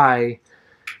fly.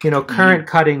 You know, currant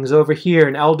cuttings over here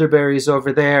and elderberries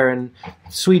over there and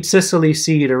sweet Sicily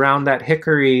seed around that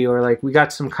hickory, or like we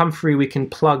got some comfrey we can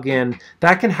plug in.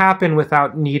 That can happen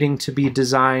without needing to be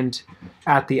designed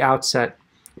at the outset.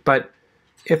 But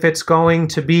if it's going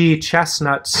to be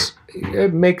chestnuts,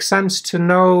 it makes sense to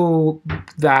know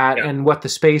that and what the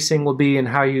spacing will be and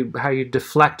how you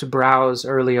deflect browse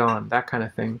early on, that kind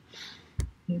of thing.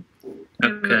 I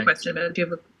have a question about it. Do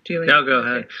you have No, go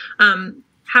ahead.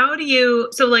 How do you,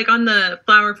 so like on the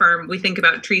flower farm, we think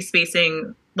about tree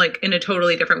spacing like in a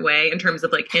totally different way in terms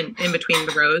of like in between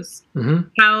the rows.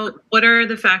 What are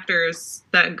the factors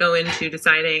that go into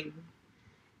deciding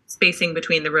spacing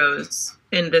between the rows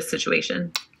in this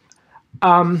situation?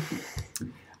 I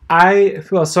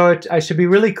should be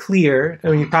really clear.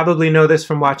 I mean, you probably know this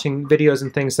from watching videos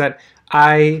and things, that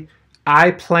I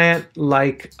plant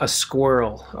like a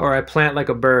squirrel, or I plant like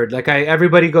a bird. Like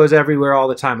everybody goes everywhere all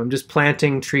the time. I'm just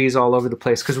planting trees all over the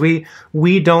place because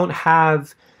we don't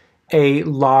have a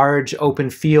large open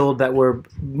field that we're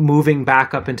moving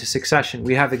back up into succession.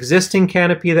 We have existing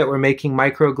canopy that we're making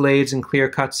microglades and clear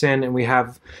cuts in, and we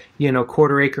have, you know,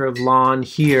 1/4 acre of lawn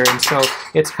here. And so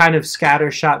it's kind of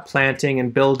scattershot planting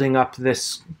and building up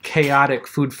this chaotic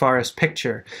food forest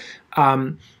picture.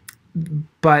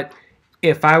 But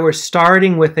if I were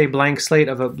starting with a blank slate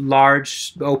of a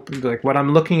large open, like what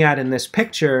I'm looking at in this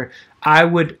picture, I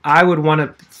would want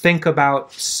to think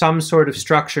about some sort of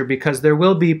structure, because there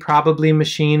will be probably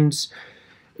machine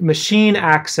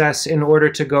access in order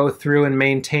to go through and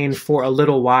maintain for a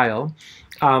little while.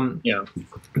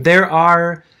 There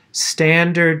are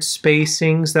standard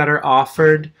spacings that are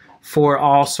offered for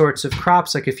all sorts of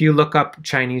crops. Like if you look up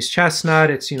Chinese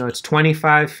chestnut, it's, you know, it's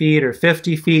 25 feet or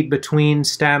 50 feet between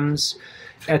stems,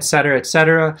 et cetera, et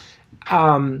cetera.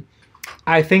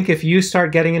 I think if you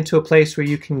start getting into a place where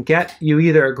you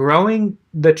either are growing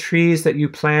the trees that you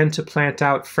plan to plant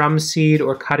out from seed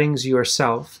or cuttings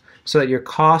yourself so that your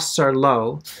costs are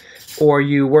low, or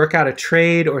you work out a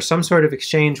trade or some sort of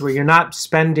exchange where you're not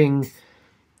spending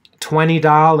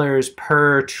 $20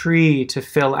 per tree to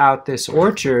fill out this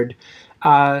orchard,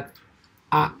 I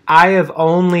have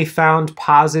only found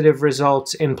positive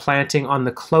results in planting on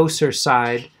the closer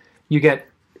side. You get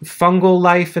fungal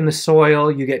life in the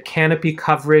soil, you get canopy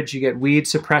coverage, you get weed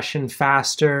suppression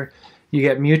faster, you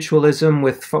get mutualism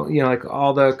with, you know, like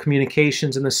all the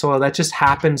communications in the soil. That just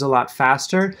happens a lot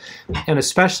faster. And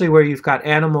especially where you've got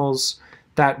animals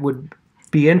that would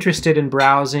be interested in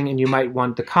browsing, and you might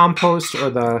want the compost or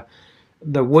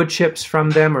the wood chips from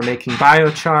them, or making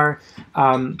biochar.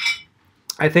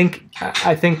 I think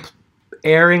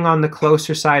erring on the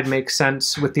closer side makes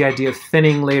sense with the idea of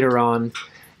thinning later on,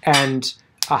 and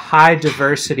a high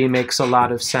diversity makes a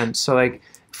lot of sense. So like,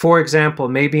 for example,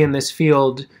 maybe in this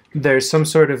field, there's some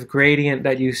sort of gradient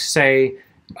that you say,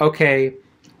 okay,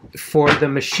 for the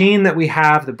machine that we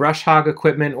have, the brush hog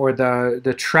equipment or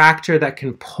the tractor that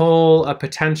can pull a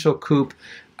potential coop,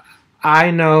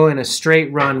 I know in a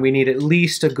straight run we need at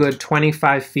least a good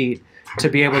 25 feet to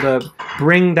be able to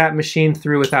bring that machine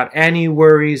through without any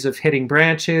worries of hitting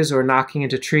branches or knocking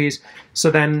into trees. So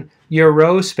then your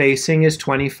row spacing is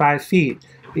 25 feet,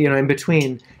 in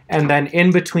between. And then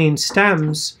in between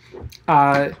stems,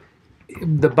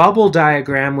 the bubble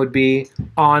diagram would be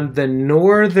on the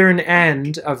northern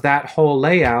end of that whole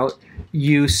layout,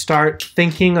 you start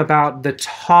thinking about the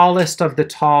tallest of the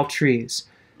tall trees,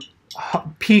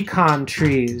 pecan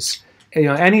trees,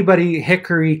 anybody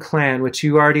hickory clan, which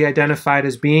you already identified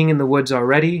as being in the woods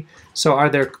already. So are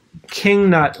there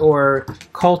kingnut or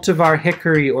cultivar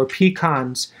hickory or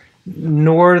pecans,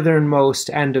 northernmost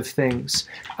end of things?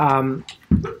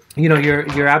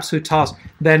 Your absolute tallest.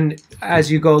 Then as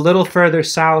you go a little further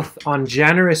south on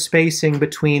generous spacing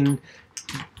between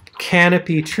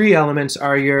canopy tree elements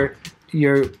are your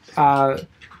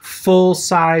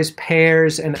full-size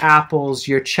pears and apples,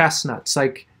 your chestnuts,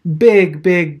 like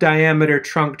big diameter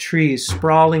trunk trees,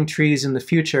 sprawling trees in the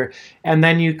future. And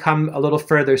then you come a little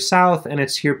further south and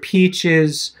it's your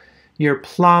peaches, your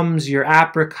plums, your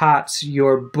apricots,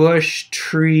 your bush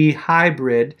tree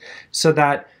hybrid, so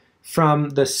that from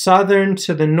the southern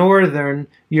to the northern,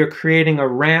 you're creating a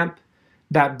ramp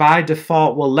that by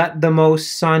default will let the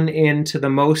most sun into the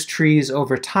most trees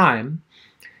over time.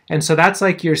 And so that's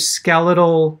like your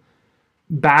skeletal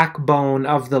backbone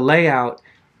of the layout.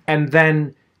 And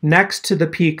then next to the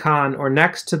pecan or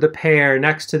next to the pear,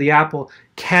 next to the apple,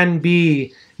 can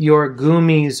be your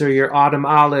gummies or your autumn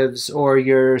olives or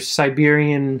your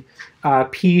Siberian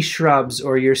pea shrubs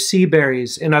or your sea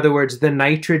berries. In other words, the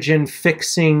nitrogen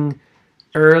fixing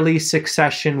early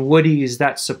succession woodies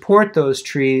that support those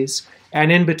trees.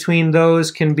 And in between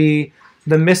those can be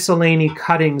the miscellany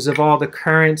cuttings of all the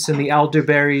currants and the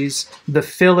elderberries, the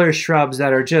filler shrubs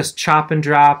that are just chop and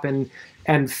drop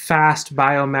and fast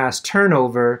biomass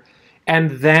turnover. And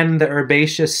then the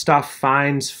herbaceous stuff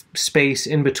finds space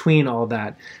in between all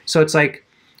that. So it's like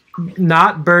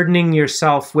not burdening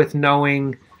yourself with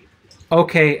knowing,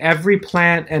 okay, every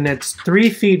plant, and it's 3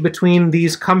 feet between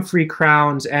these comfrey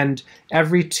crowns and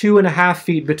every 2.5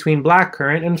 feet between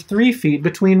blackcurrant and 3 feet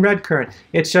between redcurrant.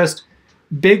 It's just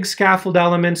big scaffold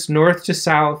elements north to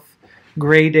south,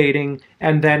 gradating,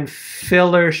 and then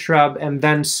filler shrub, and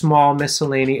then small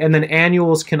miscellany. And then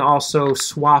annuals can also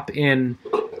swap in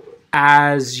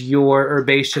as your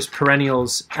herbaceous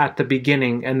perennials at the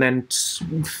beginning, and then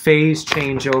phase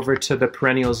change over to the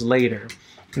perennials later.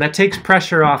 And that takes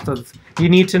pressure off of, you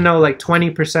need to know like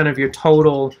 20% of your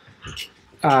total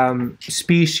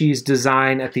species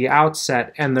design at the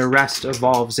outset, and the rest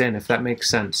evolves in, if that makes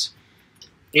sense.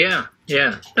 Yeah,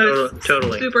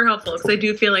 totally. Super helpful, because I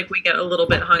do feel like we get a little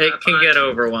bit hung up. It can get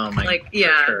overwhelming. Like,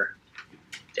 yeah. For sure.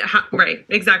 Right,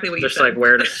 exactly what you said. Just like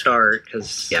where to start,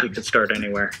 because you could start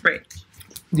anywhere. Right.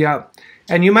 Yeah.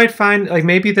 And you might find, like,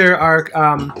 maybe there are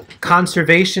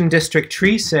conservation district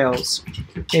tree sales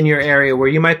in your area where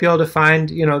you might be able to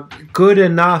find, good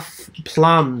enough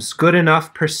plums, good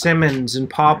enough persimmons and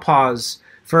pawpaws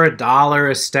for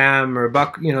 $1 a stem or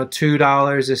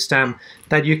 $2 a stem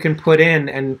that you can put in,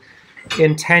 and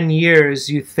in 10 years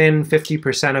you thin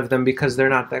 50% of them because they're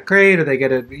not that great, or they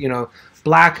get a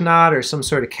black knot or some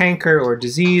sort of canker or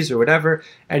disease or whatever,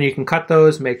 and you can cut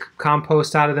those, make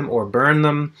compost out of them, or burn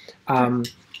them.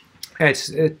 That's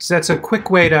a quick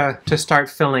way to start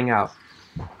filling out.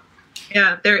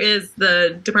 Yeah, there is,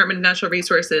 the Department of Natural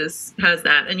Resources has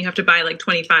that, and you have to buy like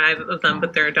 25 of them,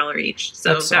 but they're $1 each.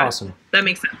 So that's awesome. That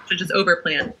makes sense to just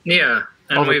overplant. Yeah,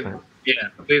 and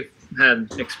we've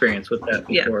had experience with that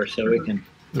before, so we can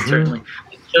certainly.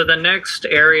 So the next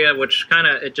area, which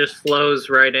it just flows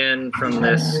right in from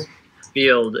this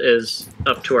field, is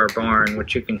up to our barn,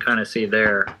 which you can kind of see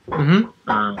there.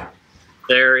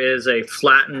 There is a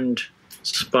flattened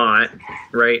spot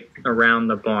right around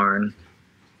the barn.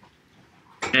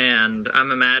 And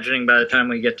I'm imagining by the time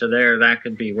we get to there, that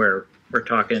could be where we're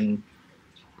talking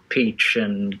peach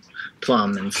and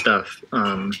plum and stuff.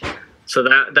 So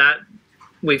that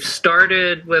we've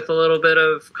started with a little bit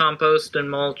of compost and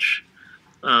mulch.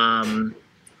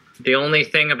 The only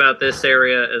thing about this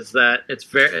area is that it's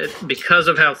because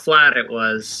of how flat it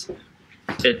was,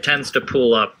 it tends to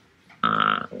pool up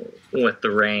with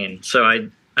the rain. So I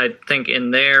think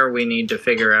in there we need to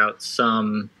figure out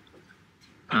some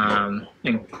and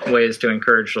ways to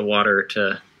encourage the water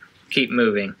to keep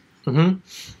moving. Mm-hmm.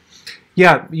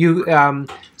 Yeah, you.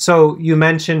 So you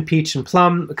mentioned peach and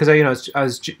plum because I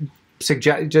was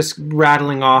just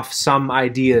rattling off some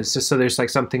ideas just so there's like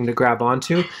something to grab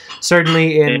onto.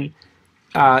 Certainly in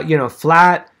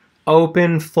flat,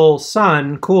 open, full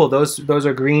sun, cool. Those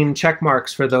are green check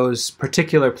marks for those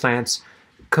particular plants.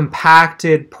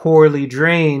 Compacted, poorly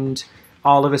drained,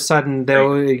 all of a sudden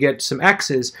they'll get some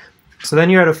X's. So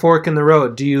then you're at a fork in the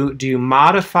road. Do you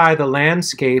modify the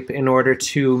landscape in order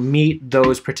to meet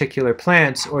those particular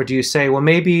plants, or do you say, well,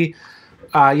 maybe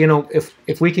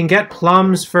if we can get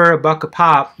plums for $1 a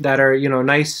pop that are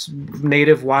nice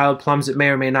native wild plums that may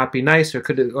or may not be nice, or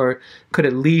could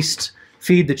at least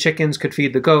feed the chickens, could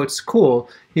feed the goats, cool.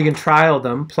 You can trial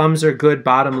them. Plums are good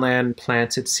bottomland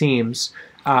plants, it seems.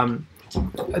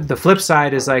 The flip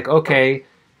side is like, okay,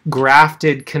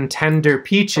 grafted contender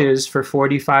peaches for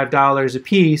 $45 a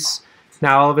piece.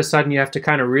 Now all of a sudden you have to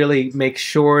kind of really make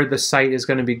sure the site is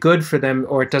going to be good for them,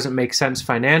 or it doesn't make sense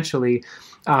financially.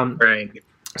 Right.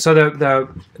 So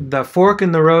the fork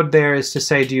in the road there is to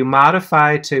say, do you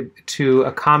modify to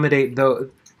accommodate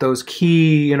those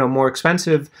key, more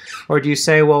expensive, or do you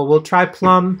say, well, we'll try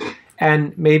plum,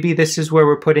 and maybe this is where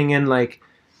we're putting in like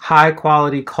high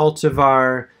quality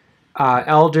cultivar,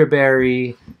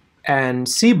 elderberry, and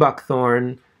sea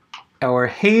buckthorn or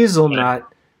hazelnut,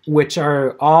 which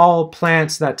are all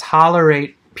plants that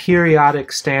tolerate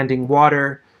periodic standing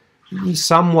water,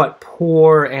 somewhat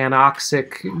poor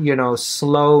anoxic,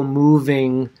 slow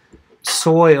moving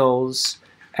soils,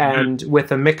 and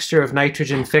with a mixture of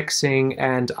nitrogen fixing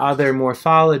and other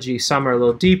morphology. Some are a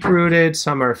little deep rooted,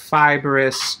 some are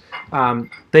fibrous.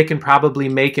 They can probably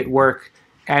make it work.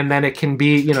 And then it can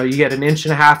be, you get 1.5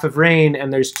 inches of rain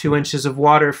and there's 2 inches of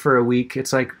water for a week.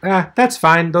 It's like, that's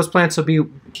fine. Those plants will be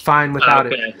fine without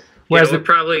it. Whereas we're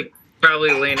probably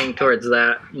leaning towards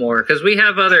that more, because we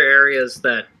have other areas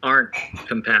that aren't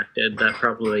compacted that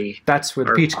probably... That's where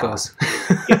the peach goes.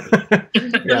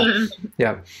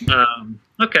 Yeah.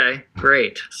 Okay,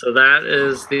 great. So that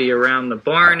is the around the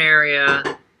barn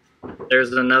area.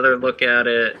 There's another look at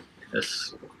it.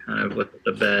 This kind of with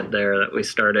the bed there that we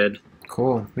started.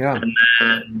 Cool, yeah.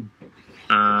 And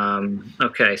then,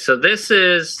 okay, so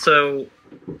so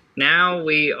now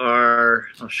we are,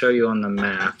 I'll show you on the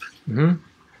map,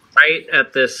 right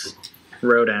at this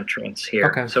road entrance here.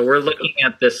 Okay. So we're looking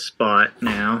at this spot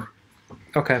now.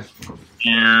 Okay.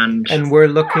 And we're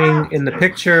looking, in the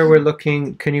picture,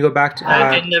 can you go back to...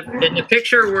 in the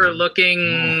picture, we're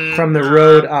looking... From the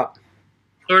road up.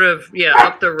 Sort of,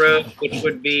 up the road, which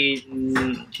would be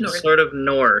sort of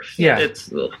north. Yeah.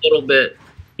 It's a little bit,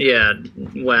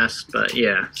 west, but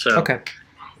so okay.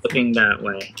 Looking that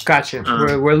way. Gotcha.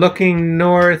 We're looking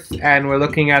north, and we're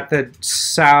looking at the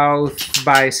south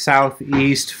by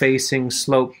southeast facing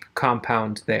slope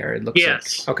compound there, it looks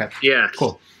like. Okay. Yes.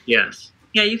 Cool. Yes.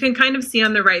 Yeah, you can kind of see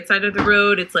on the right side of the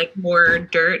road, it's like more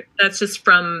dirt. That's just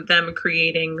from them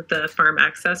creating the farm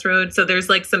access road. So there's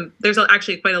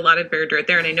actually quite a lot of bare dirt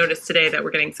there. And I noticed today that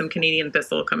we're getting some Canadian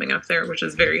thistle coming up there, which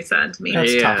is very sad to me.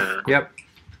 That's tough. Yep.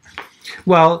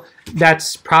 Well,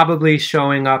 that's probably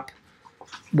showing up.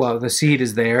 Well, the seed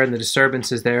is there and the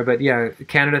disturbance is there. But yeah,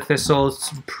 Canada thistle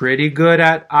is pretty good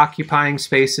at occupying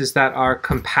spaces that are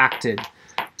compacted.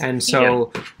 And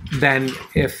so then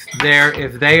if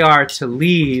they are to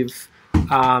leave,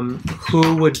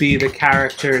 who would be the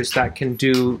characters that can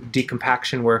do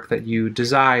decompaction work that you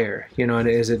desire? And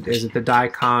is it the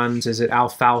daikons? Is it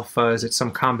alfalfa? Is it some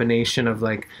combination of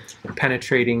like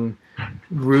penetrating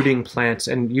rooting plants?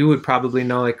 And you would probably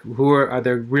know, like, are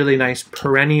there really nice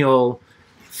perennial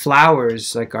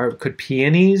flowers? Like, could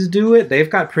peonies do it? They've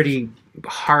got pretty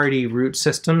hardy root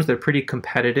systems. They're pretty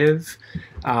competitive.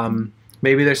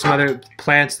 Maybe there's some other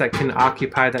plants that can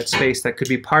occupy that space that could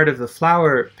be part of the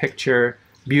flower picture,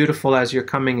 beautiful as you're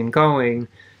coming and going,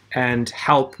 and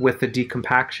help with the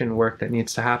decompaction work that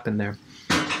needs to happen there.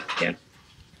 Yeah.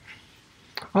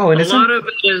 Oh, and a lot of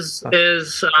it is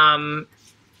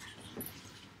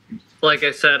like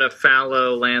I said, a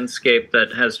fallow landscape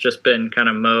that has just been kind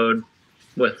of mowed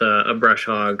with a brush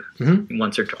hog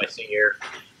once or twice a year.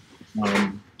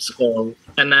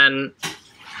 And then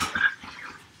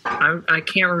I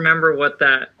can't remember what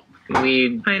that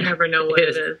weed. I never know what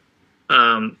it is.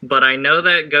 But I know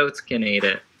that goats can eat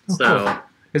it. So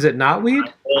is it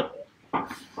knotweed?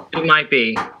 It might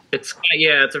be. It's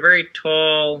a very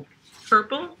tall.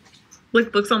 Purple?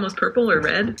 Looks almost purple or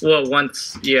red. Well,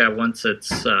 once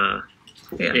it's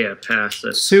past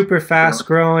it. Super fast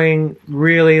growing,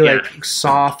 really like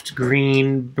soft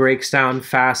green, breaks down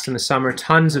fast in the summer.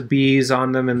 Tons of bees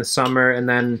on them in the summer, and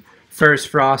then first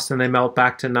frost and they melt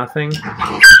back to nothing.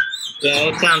 Yeah,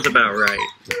 it sounds about right.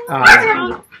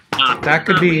 That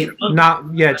could be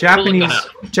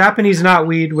Japanese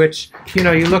knotweed, which, you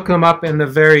know, you look them up and the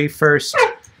very first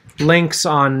links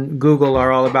on Google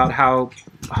are all about how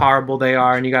horrible they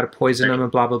are and you got to poison them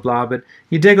and blah, blah, blah. But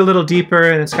you dig a little deeper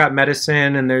and it's got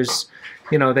medicine and there's,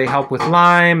 you know, they help with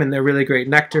Lyme and they're really great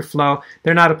nectar flow.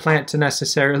 They're not a plant to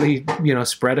necessarily, you know,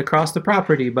 spread across the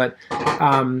property, but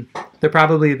they're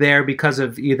probably there because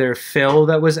of either fill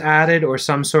that was added or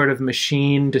some sort of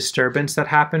machine disturbance that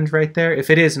happened right there. If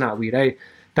it is knotweed,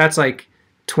 that's like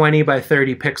 20 by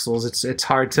 30 pixels. It's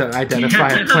hard to identify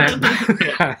a plant.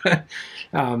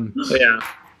 Yeah.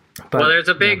 But, well, there's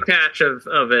a big patch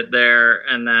of it there,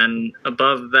 and then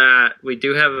above that, we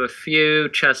do have a few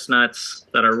chestnuts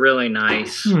that are really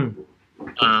nice, and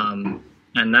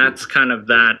that's kind of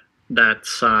that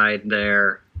side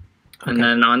there. Okay. And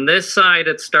then on this side,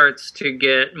 it starts to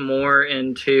get more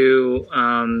into.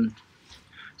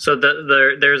 So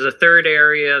there's a third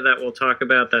area that we'll talk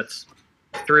about that's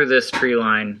through this tree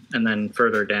line and then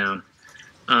further down,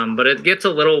 but it gets a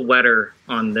little wetter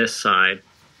on this side.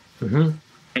 Mm-hmm.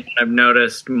 And I've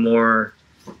noticed more,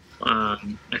 I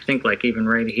think like even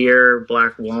right here,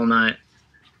 black walnut.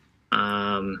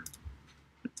 I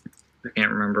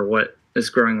can't remember what is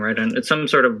growing right on. It's some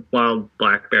sort of wild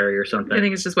blackberry or something. I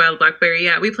think it's just wild blackberry.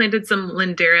 Yeah, we planted some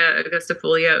Lindera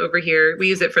augustifolia over here. We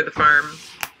use it for the farm.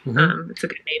 Mm-hmm. It's a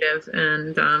good native.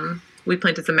 And we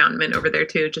planted some mountain mint over there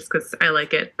too, just because I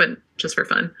like it, but just for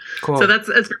fun. Cool. So that's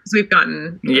as far as we've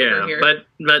gotten. Yeah, here.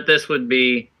 But this would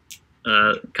be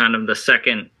kind of the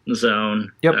second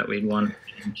zone that we'd want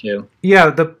into.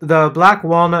 Yeah, the black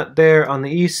walnut there on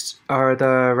the east are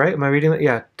the right. Am I reading that?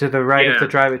 Yeah, to the right of the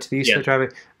driveway, to the east of the driveway.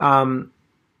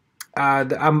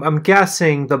 I'm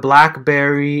guessing the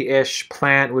blackberry-ish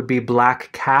plant would be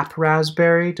black cap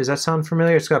raspberry. Does that sound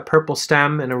familiar? It's got purple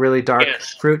stem and a really dark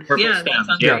fruit. Purple stem. That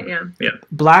sounds right. Yeah.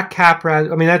 Black cap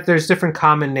raspberry. I mean, there's different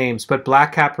common names, but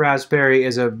black cap raspberry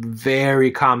is a very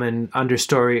common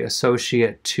understory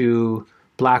associate to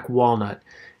black walnut.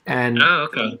 And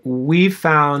we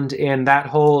found in that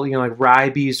whole, you know, like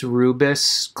Ribes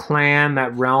rubus clan,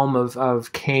 that realm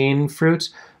of cane fruits,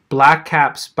 black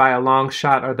caps by a long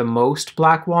shot are the most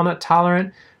black walnut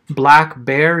tolerant.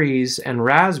 Blackberries and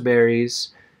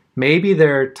raspberries, maybe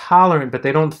they're tolerant, but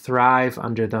they don't thrive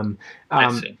under them.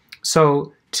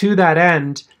 So to that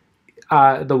end,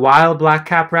 the wild black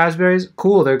cap raspberries,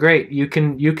 cool, they're great. You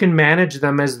can manage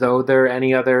them as though they're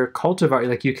any other cultivar.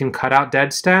 Like you can cut out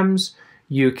dead stems.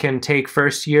 You can take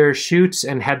first year shoots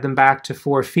and head them back to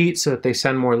 4 feet so that they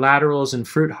send more laterals and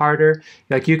fruit harder.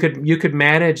 Like you could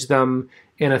manage them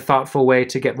in a thoughtful way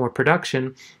to get more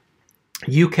production.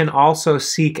 You can also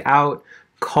seek out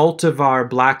cultivar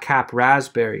blackcap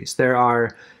raspberries.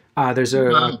 There's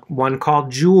one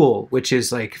called Jewel, which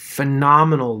is like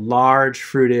phenomenal large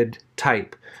fruited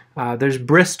type. There's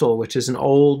Bristol, which is an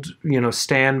old, you know,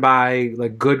 standby,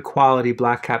 like good quality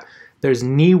blackcap. There's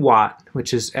Niwot,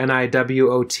 which is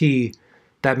Niwot,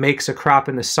 that makes a crop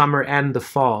in the summer and the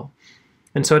fall.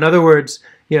 And so in other words,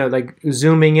 you know, like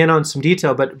zooming in on some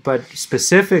detail, but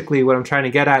specifically what I'm trying to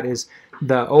get at is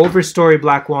the overstory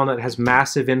black walnut has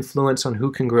massive influence on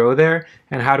who can grow there,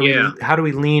 and how do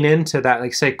we lean into that?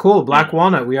 Like say, cool, black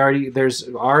walnut, there's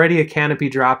already a canopy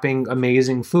dropping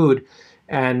amazing food,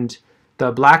 and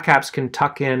the black caps can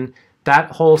tuck in.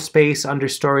 That whole space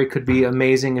understory could be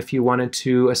amazing if you wanted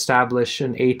to establish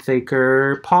an 1/8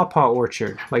 acre pawpaw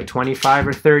orchard, like 25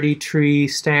 or 30 tree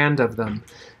stand of them,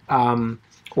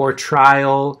 or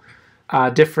trial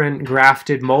different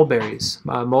grafted mulberries.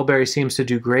 Mulberry seems to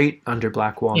do great under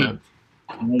black walnut.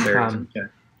 Mulberries,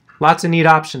 lots of neat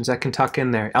options that can tuck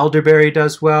in there. Elderberry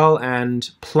does well, and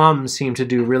plums seem to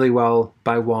do really well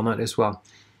by walnut as well.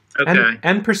 Okay.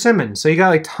 And persimmon. So you got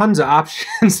like tons of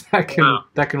options that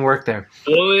can work there.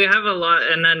 Well, we have a lot,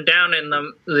 and then down in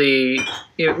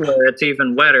where it's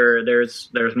even wetter, there's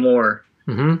more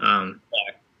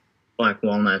black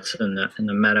walnuts in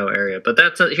the meadow area. But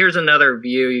here's another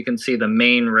view. You can see the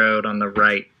main road on the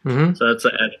right. Mm-hmm. So that's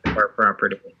the edge of our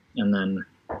property, and then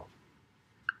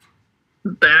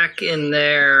back in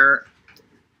there,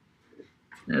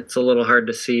 it's a little hard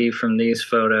to see from these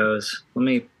photos. Let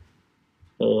me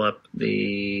pull up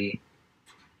I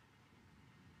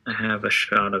have a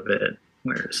shot of it.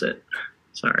 Where is it?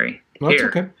 Sorry. Well, here.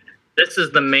 Okay. This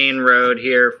is the main road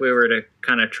here if we were to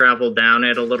kind of travel down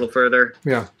it a little further.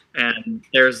 Yeah. And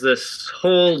there's this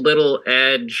whole little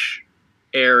edge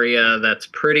area that's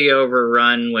pretty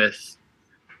overrun with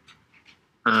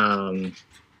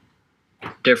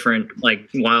different, like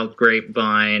wild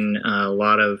grapevine, a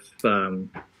lot of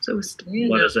So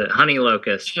what is it? Honey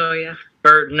locust. Oh yeah.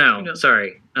 Or no,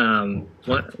 sorry.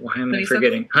 What? Why am I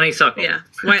forgetting? Honeysuckle. Yeah,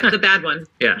 the bad one.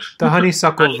 Yeah. The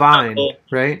honeysuckle vine,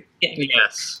 right? Yeah.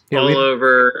 Yes. Yeah, all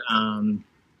over.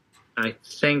 I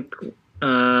think.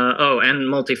 And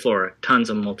multiflora. Tons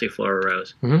of multiflora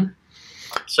rows. Mm-hmm.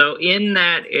 So in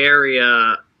that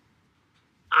area,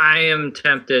 I am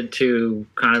tempted to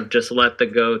kind of just let the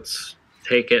goats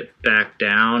take it back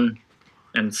down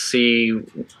and see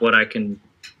what I can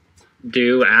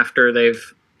do after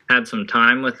they've had some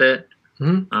time with it.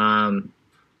 Mm-hmm.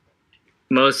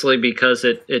 Mostly because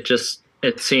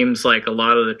it seems like a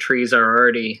lot of the trees are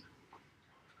already,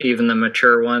 even the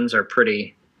mature ones, are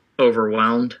pretty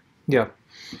overwhelmed. Yeah.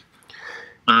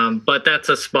 But that's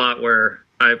a spot where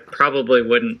I probably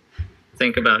wouldn't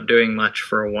think about doing much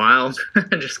for a while,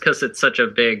 just because it's such a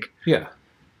big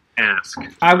ask.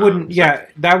 I wouldn't.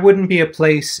 That wouldn't be a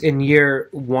place in year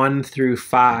 1 through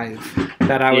 5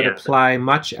 that I would apply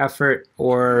much effort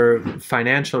or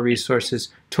financial resources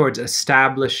towards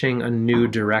establishing a new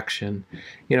direction.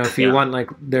 You know, if you want, like,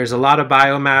 there's a lot of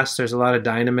biomass, there's a lot of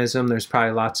dynamism, there's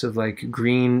probably lots of like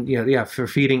green, for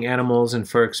feeding animals and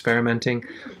for experimenting,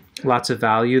 lots of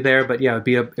value there. But yeah,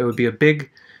 it would be a big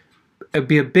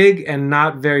and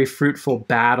not very fruitful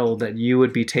battle that you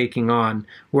would be taking on,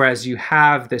 whereas you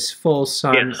have this full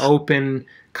sun, open,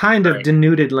 kind of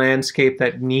denuded landscape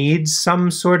that needs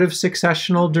some sort of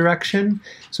successional direction.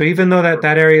 So even though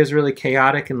that area is really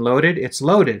chaotic and loaded, it's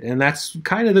loaded, and that's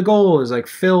kind of the goal, is like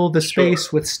fill the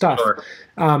space with stuff.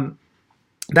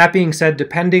 That being said,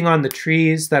 depending on the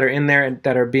trees that are in there and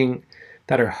that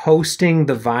are hosting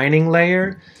the vining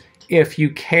layer, if you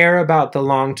care about the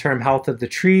long-term health of the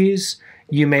trees,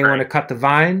 you may want to cut the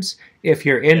vines. If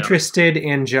you're interested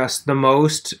in just the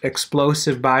most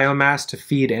explosive biomass to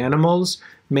feed animals,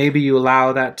 maybe you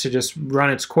allow that to just run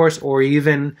its course, or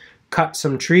even cut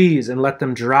some trees and let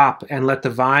them drop and let the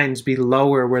vines be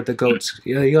lower where the goats,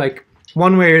 like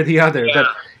one way or the other. But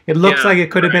it looks like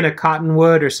it could have been a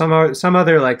cottonwood or some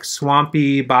other like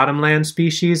swampy bottomland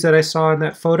species that I saw in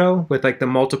that photo with like the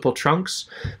multiple trunks.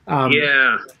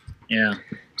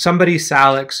 Somebody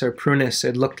Salix or Prunus,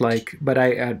 it looked like, but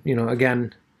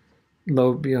again,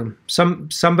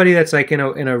 somebody that's like in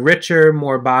a richer,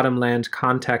 more bottomland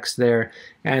context there.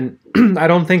 And I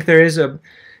don't think there is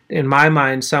in my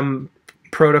mind, some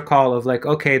protocol of like,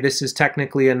 okay, this is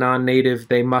technically a non-native,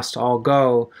 they must all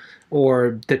go,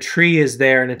 or the tree is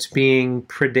there and it's being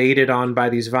predated on by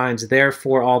these vines,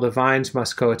 therefore all the vines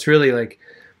must go. It's really like,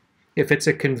 if it's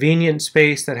a convenient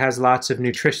space that has lots of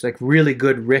nutrition, like really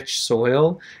good rich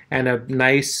soil and a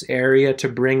nice area to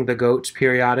bring the goats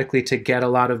periodically to get a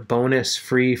lot of bonus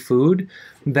free food,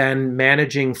 then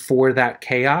managing for that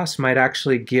chaos might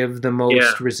actually give the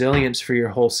most resilience for your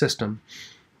whole system.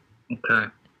 Okay.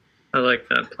 I like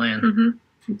that plan. Mm-hmm.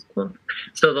 That's cool.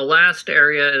 So the last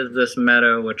area is this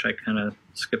meadow, which I kind of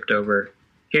skipped over.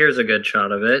 Here's a good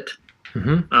shot of it.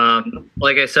 Mm-hmm.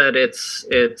 Like I said, it's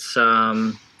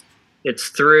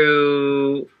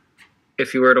through,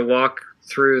 if you were to walk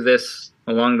through this,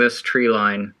 along this tree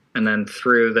line, and then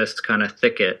through this kind of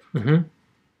thicket,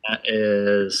 that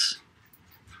is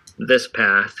this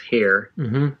path here.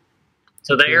 Mm-hmm.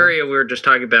 So the area we were just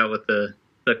talking about with the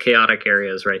chaotic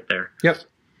area is right there. Yep.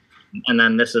 And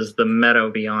then this is the meadow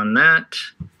beyond that.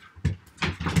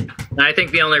 And I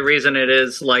think the only reason it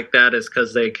is like that is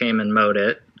because they came and mowed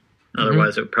it.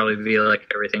 Otherwise, it would probably be like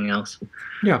everything else.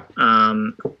 Yeah.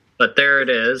 But there it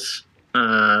is.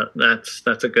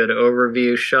 That's a good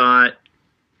overview shot.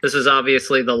 This is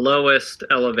obviously the lowest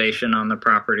elevation on the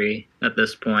property at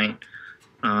this point.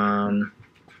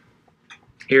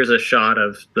 Here's a shot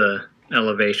of the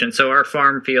elevation. So our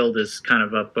farm field is kind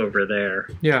of up over there.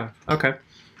 Yeah, okay.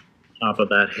 Top of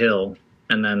that hill.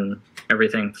 And then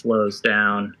everything flows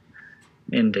down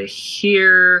into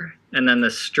here. And then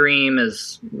the stream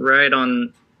is right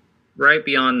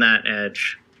beyond that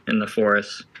edge in the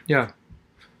forest. Yeah.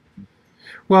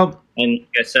 Well, and like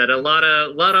I said, a lot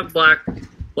of black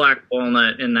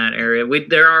walnut in that area.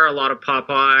 There are a lot of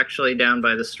pawpaw actually down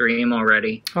by the stream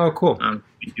already. Oh, cool.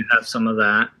 We do have some of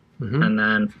that. Mm-hmm. And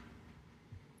then,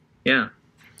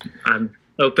 I'm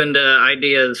open to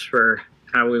ideas for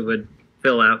how we would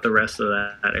fill out the rest of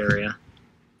that area.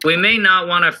 We may not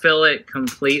want to fill it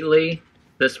completely.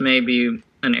 This may be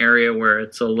an area where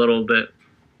it's a little bit,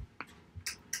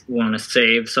 want to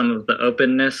save some of the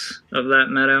openness of that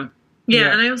meadow.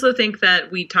 Yeah, and I also think that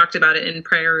we talked about it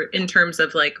in terms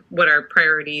of like what our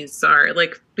priorities are.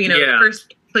 Like, the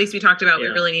first place we talked about we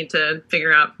really need to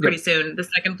figure out pretty soon. The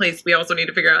second place we also need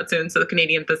to figure out soon, so the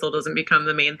Canadian thistle doesn't become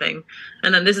the main thing.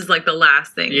 And then this is like the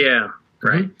last thing. Yeah.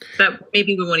 Right. That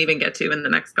maybe we won't even get to in the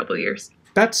next couple of years.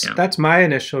 That's my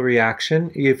initial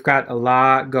reaction. You've got a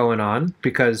lot going on,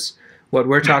 because what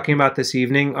we're talking about this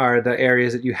evening are the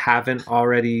areas that you haven't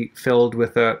already filled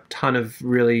with a ton of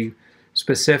really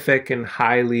specific and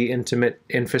highly intimate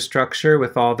infrastructure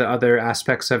with all the other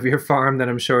aspects of your farm that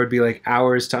I'm sure would be like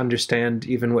hours to understand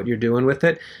even what you're doing with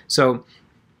it. So,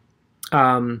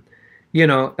 you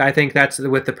know, I think that's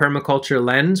with the permaculture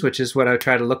lens, which is what I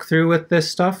try to look through with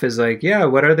this stuff, is like, yeah,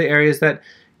 what are the areas that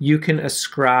you can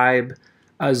ascribe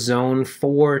a zone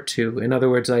 4 to? In other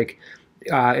words, like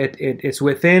it's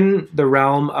within the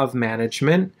realm of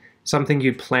management, something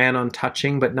you'd plan on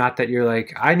touching, but not that you're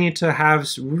like, I need to have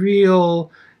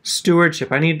real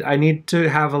stewardship. I need to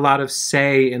have a lot of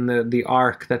say in the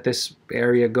arc that this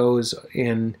area goes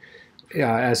in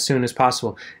as soon as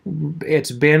possible.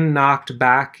 It's been knocked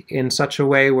back in such a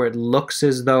way where it looks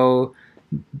as though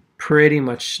pretty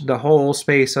much the whole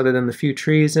space, other than the few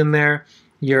trees in there,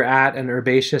 you're at an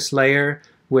herbaceous layer,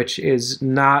 which is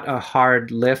not a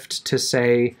hard lift to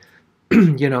say,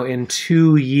 you know, in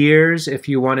 2 years, if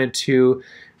you wanted to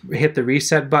hit the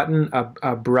reset button,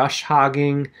 a brush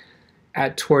hogging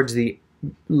towards the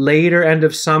later end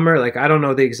of summer, like I don't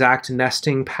know the exact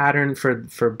nesting pattern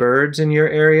for birds in your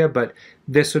area, but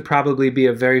this would probably be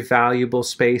a very valuable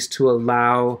space to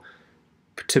allow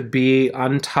to be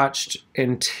untouched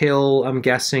until, I'm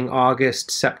guessing,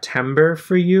 August, September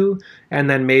for you, and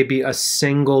then maybe a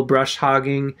single brush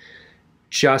hogging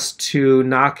just to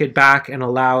knock it back and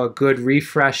allow a good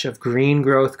refresh of green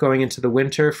growth going into the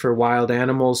winter for wild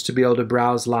animals to be able to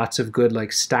browse lots of good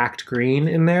like stacked green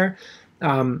in there.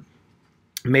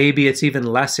 Maybe it's even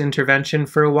less intervention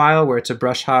for a while, where it's a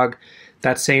brush hog,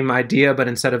 that same idea, but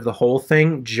instead of the whole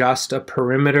thing, just a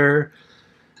perimeter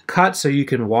cut so you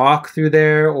can walk through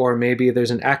there, or maybe there's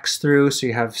an X through so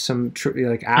you have some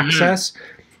like access.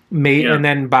 And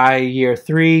then by year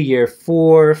 3, year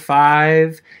 4,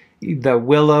 5, the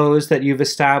willows that you've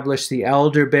established, the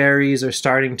elderberries are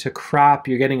starting to crop.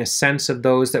 You're getting a sense of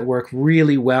those that work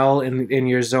really well in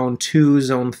your zone 2,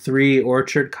 zone 3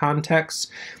 orchard contexts,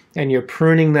 and you're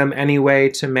pruning them anyway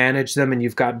to manage them, and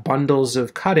you've got bundles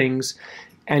of cuttings,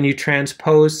 and you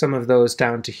transpose some of those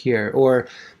down to here, or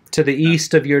to the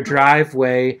east of your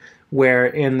driveway, where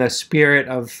in the spirit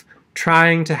of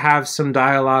trying to have some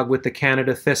dialogue with the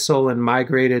Canada thistle and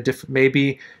migrate a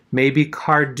different, maybe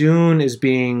cardoon is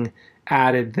being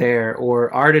added there,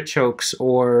 or artichokes,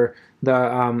 or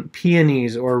the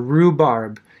peonies, or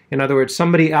rhubarb. In other words,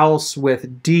 somebody else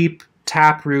with deep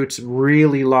tap roots,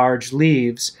 really large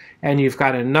leaves, and you've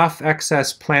got enough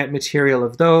excess plant material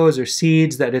of those or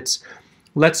seeds that it's,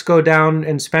 let's go down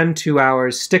and spend 2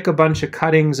 hours, stick a bunch of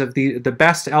cuttings of the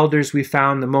best elders we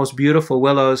found, the most beautiful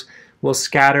willows. We'll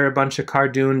scatter a bunch of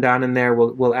cardoon down in there.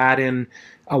 We'll add in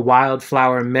a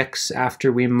wildflower mix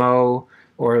after we mow,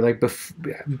 or like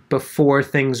before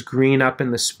things green up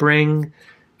in the spring,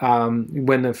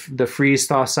 when the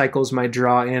freeze-thaw cycles might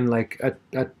draw in like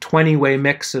a 20-way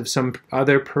mix of some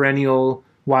other perennial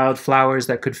wildflowers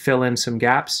that could fill in some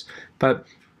gaps. But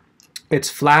it's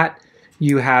flat.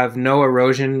 You have no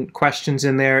erosion questions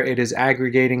in there. It is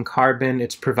aggregating carbon.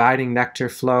 It's providing nectar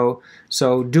flow.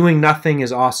 So doing nothing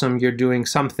is awesome. You're doing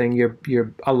something.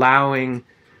 You're allowing,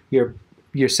 you're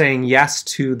saying yes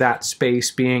to that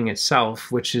space being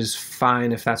itself, which is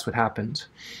fine if that's what happens.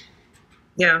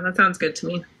 Yeah, that sounds good to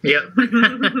me. Yep.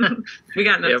 We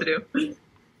got enough to do.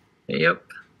 Yep.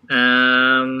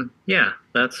 Yeah,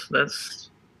 that's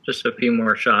just a few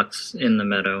more shots in the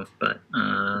meadow, but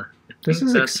this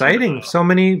is exciting. So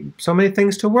many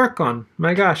things to work on.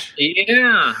 My gosh.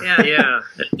 Yeah.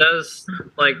 It does,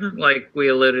 like we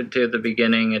alluded to at the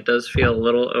beginning, it does feel a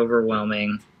little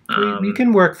overwhelming. You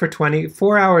can work for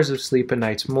 4 hours of sleep a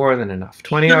night's more than enough.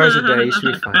 20 hours a day, you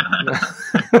should be fine.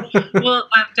 Well,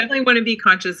 I definitely want to be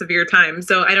conscious of your time.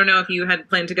 So I don't know if you had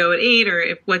planned to go at 8,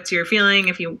 or what's your feeling?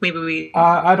 If you we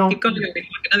I don't keep going, or we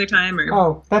talk another time, or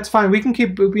oh, that's fine. We can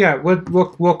keep. Yeah,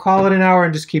 we'll call it an hour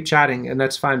and just keep chatting, and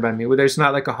that's fine by me. There's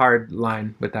not like a hard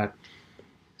line with that.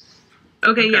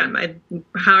 Okay, yeah.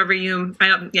 However you,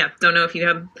 don't know if you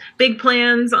have big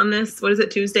plans on this. What is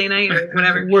it, Tuesday night or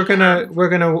whatever? We're gonna.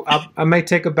 I might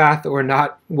take a bath or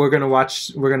not. We're gonna watch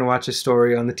a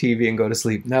story on the TV and go to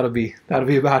sleep. That'll be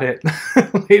about it.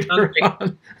 Later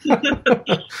on.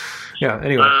 Yeah.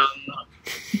 Anyway,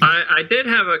 I did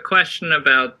have a question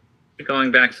about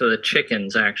going back to the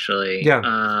chickens, actually.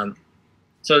 Yeah.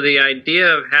 So the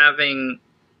idea of having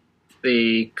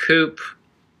the coop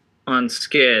on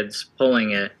skids,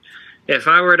 pulling it, if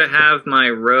I were to have my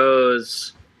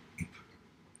rows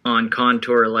on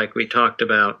contour like we talked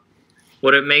about,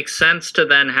 would it make sense to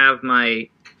then have my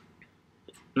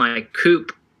my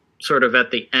coop sort of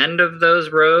at the end of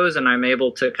those rows, and I'm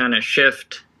able to kind of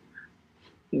shift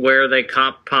where they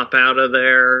pop out of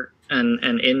there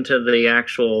and into the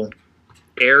actual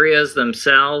areas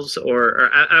themselves,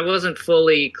 or I wasn't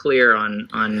fully clear on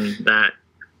that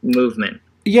movement.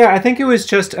 Yeah, I think it was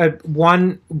just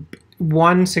one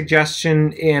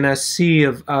suggestion in a sea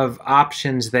of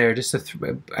options there. Just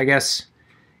I guess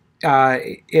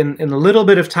in the little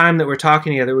bit of time that we're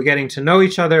talking together, we're getting to know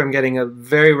each other. I'm getting a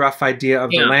very rough idea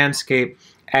of the landscape,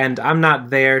 and I'm not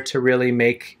there to really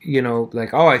make,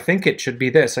 like, oh, I think it should be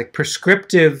this, like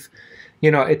prescriptive.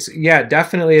 It's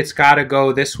definitely it's got to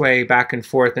go this way back and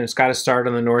forth, and it's got to start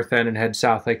on the north end and head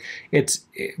south. Like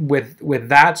with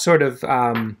that sort of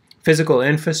physical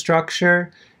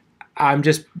infrastructure, I'm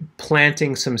just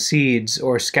planting some seeds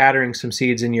or scattering some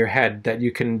seeds in your head that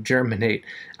you can germinate.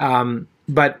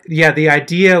 But yeah, the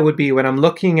idea would be, when I'm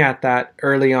looking at that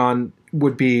early on,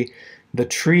 would be the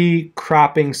tree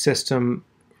cropping system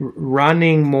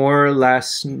running more or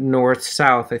less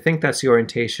north-south. I think that's the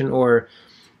orientation, or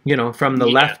from the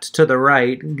left to the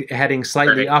right, heading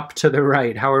slightly up to the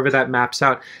right, however that maps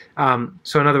out.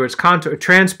 So in other words,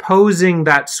 transposing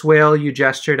that swale you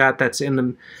gestured at, that's in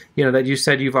the, that you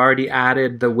said you've already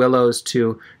added the willows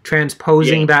to,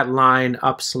 transposing that line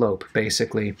upslope,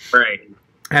 basically. Right.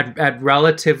 At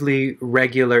relatively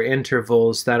regular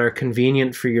intervals that are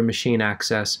convenient for your machine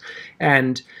access.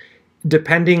 And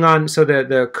depending on, so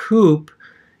the coop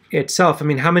itself, I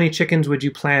mean, how many chickens would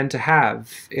you plan to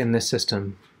have in this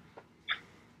system?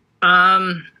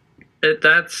 That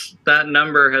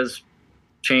number has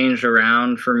changed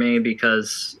around for me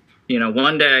because,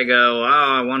 one day I go, oh,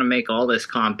 I want to make all this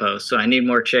compost, so I need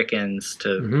more chickens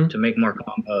to make more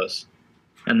compost.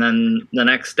 And then the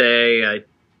next day I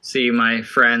see my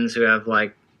friends who have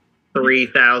like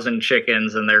 3,000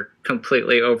 chickens and they're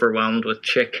completely overwhelmed with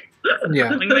chicken.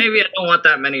 Yeah. Like, maybe I don't want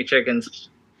that many chickens.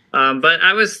 But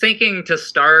I was thinking to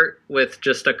start with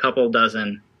just a couple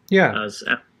dozen. Yeah.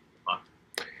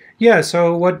 Yeah.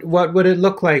 So what would it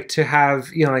look like to have,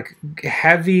 like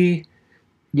heavy,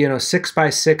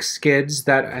 6x6 skids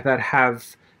that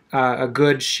have a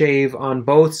good shave on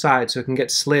both sides, so it can get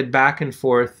slid back and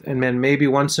forth, and then maybe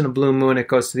once in a blue moon it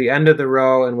goes to the end of the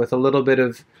row, and with a little bit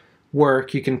of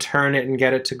work you can turn it and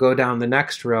get it to go down the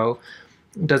next row.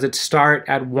 Does it start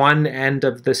at one end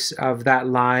of that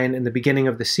line in the beginning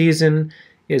of the season?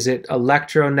 Is it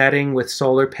electro netting with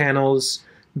solar panels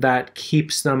that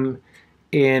keeps them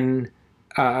in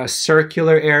a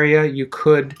circular area? You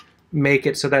could make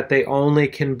it so that they only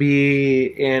can be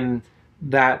in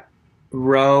that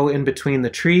row in between the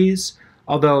trees,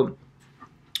 although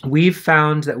we've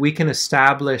found that we can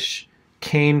establish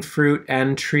cane fruit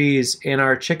and trees in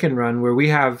our chicken run where we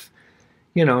have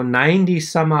 90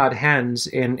 some odd hens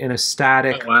in a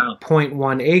static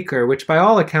 0.1 acre, which by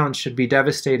all accounts should be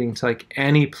devastating to like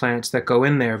any plants that go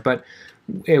in there, but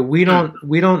we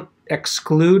don't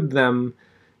exclude them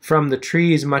from the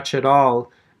trees much at all.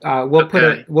 We'll put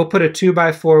a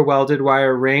 2x4 welded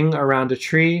wire ring around a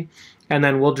tree, and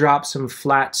then we'll drop some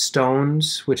flat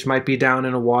stones, which might be down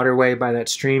in a waterway by that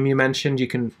stream you mentioned. You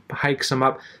can hike some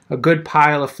up. A good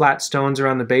pile of flat stones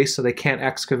around the base so they can't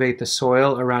excavate the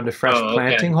soil around a fresh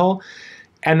planting hole.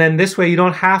 And then this way you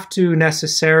don't have to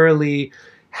necessarily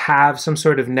have some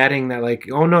sort of netting that like,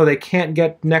 oh no, they can't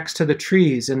get next to the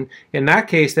trees. And in that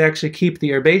case, they actually keep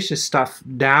the herbaceous stuff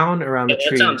down around the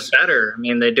trees. That sounds better. I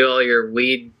mean, they do all your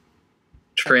weed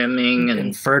trimming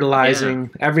and fertilizing.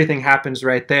 Everything happens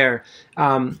right there.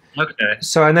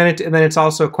 So and then it's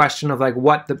also a question of like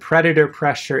what the predator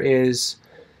pressure is,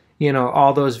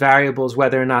 all those variables,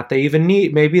 whether or not they even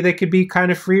need, maybe they could be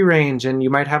kind of free range and you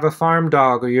might have a farm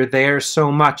dog, or you're there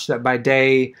so much that by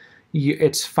day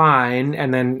it's fine,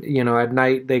 and then at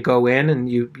night they go in and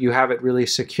you have it really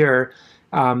secure.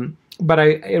 But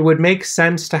it would make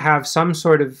sense to have some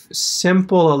sort of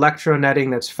simple electro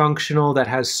netting that's functional, that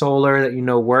has solar,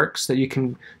 that works, that you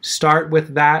can start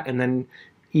with that and then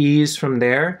ease from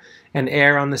there and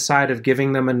err on the side of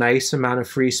giving them a nice amount of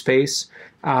free space.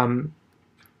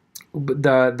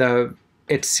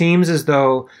 It seems as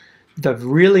though the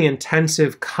really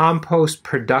intensive compost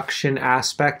production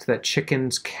aspect that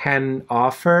chickens can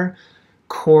offer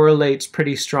correlates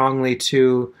pretty strongly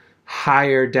to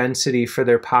higher density for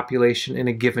their population in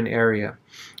a given area.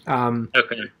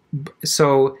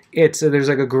 So there's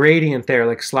like a gradient there,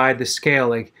 like slide the scale.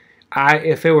 Like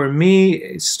if it were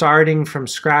me starting from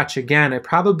scratch again, I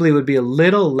probably would be a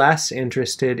little less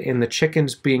interested in the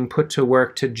chickens being put to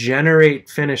work to generate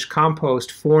finished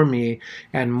compost for me,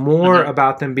 and more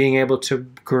about them being able to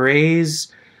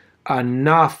graze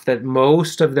enough that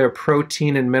most of their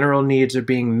protein and mineral needs are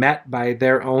being met by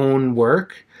their own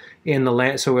work in the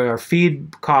land. So our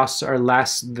feed costs are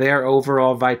less, their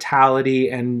overall vitality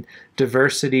and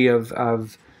diversity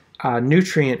of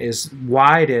nutrient is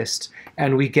widest,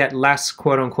 and we get less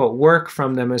quote unquote work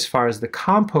from them as far as the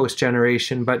compost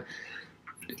generation, but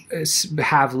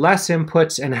have less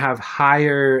inputs and have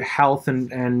higher health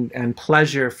and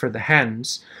pleasure for the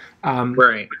hens.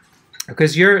 Right.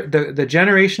 Because the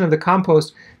generation of the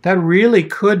compost, that really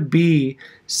could be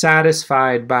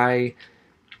satisfied by,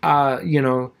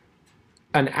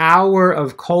 an hour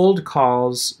of cold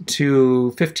calls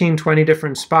to 15, 20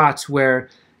 different spots where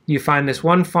you find this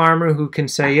one farmer who can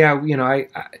say, yeah,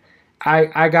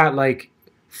 I got like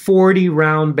 40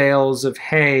 round bales of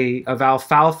hay, of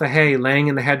alfalfa hay laying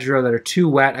in the hedgerow that are too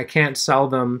wet. I can't sell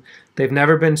them. They've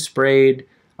never been sprayed.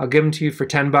 I'll give them to you for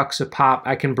 $10 a pop.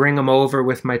 I can bring them over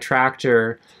with my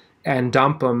tractor and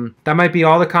dump them. That might be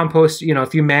all the compost,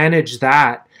 if you manage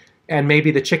that, and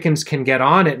maybe the chickens can get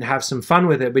on it and have some fun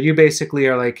with it, but you basically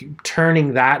are like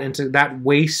turning that into that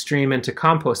waste stream into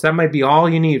compost. That might be all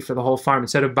you need for the whole farm.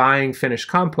 Instead of buying finished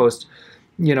compost,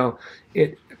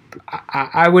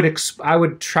 I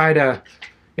would try to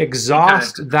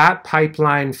exhaust that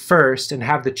pipeline first and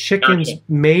have the chickens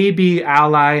maybe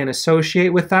ally and associate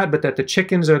with that, but that the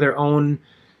chickens are their own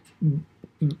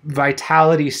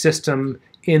vitality system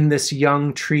in this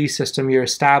young tree system you're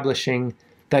establishing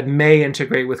that may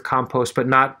integrate with compost, but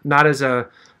not as a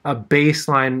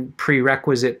baseline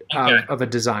prerequisite of a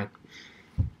design.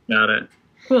 Got it.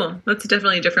 Cool. That's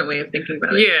definitely a different way of thinking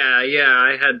about it. Yeah.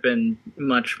 I had been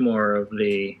much more of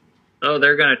the,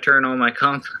 they're going to turn all my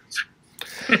compost.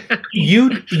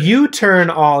 You turn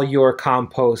all your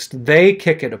compost, they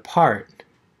kick it apart.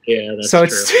 Yeah, that's so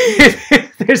true.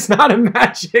 There's not a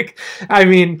magic. I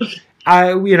mean,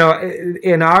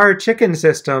 in our chicken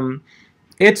system,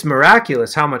 it's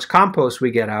miraculous how much compost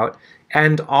we get out.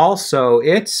 And also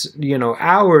it's,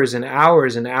 hours and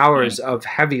hours and hours of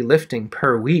heavy lifting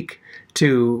per week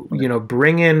to,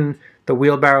 bring in the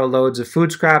wheelbarrow loads of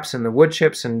food scraps and the wood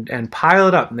chips and pile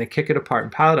it up, and they kick it apart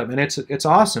and pile it up. And it's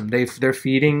awesome. They're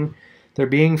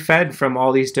being fed from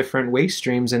all these different waste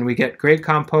streams, and we get great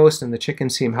compost and the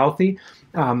chickens seem healthy.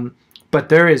 But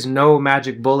there is no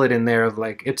magic bullet in there of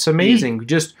like, it's amazing. You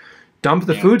just dump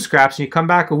the food scraps and you come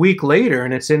back a week later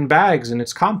and it's in bags and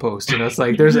it's compost. It's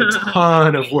like, there's a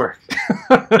ton of work.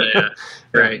 Yeah,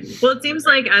 right. Well, it seems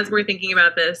like as we're thinking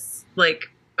about this,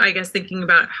 like, I guess thinking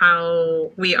about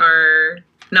how we are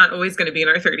not always going to be in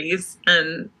our 30s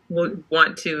and we'll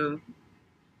want to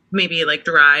maybe like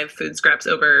derive food scraps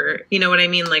over, you know what I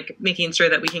mean? Like making sure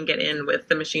that we can get in with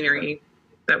the machinery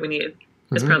that we need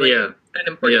is probably that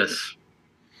important. Yes.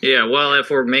 Yeah. Well, if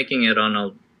we're making it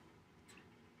on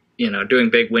doing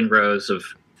big windrows of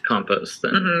compost,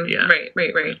 then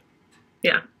Right.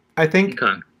 Yeah. I think,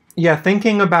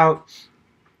 thinking about,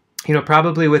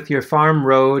 probably with your farm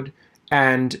road,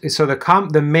 and so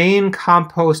the main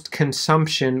compost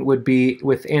consumption would be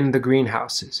within the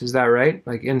greenhouses. Is that right?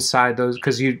 Like inside those,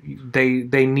 because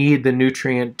they need the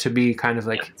nutrient to be kind of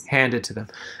like handed to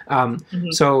them.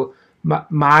 So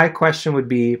my question would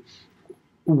be,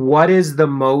 what is the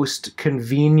most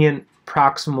convenient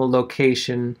proximal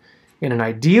location in an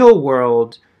ideal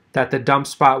world that the dump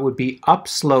spot would be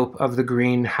upslope of the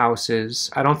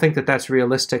greenhouses? I don't think that that's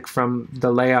realistic from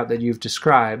the layout that you've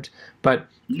described, but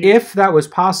if that was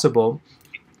possible,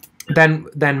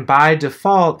 then by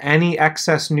default, any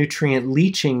excess nutrient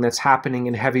leaching that's happening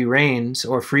in heavy rains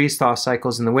or freeze-thaw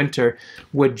cycles in the winter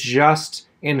would just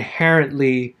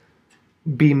inherently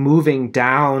be moving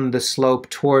down the slope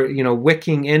toward,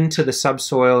 wicking into the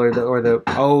subsoil or the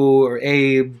O or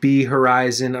A, B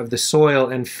horizon of the soil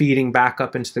and feeding back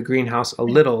up into the greenhouse a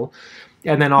little.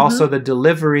 And then also the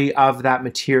delivery of that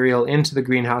material into the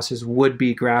greenhouses would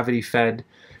be gravity fed,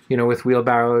 with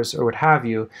wheelbarrows or what have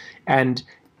you. And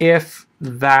if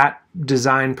that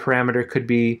design parameter could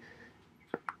be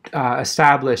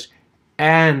established,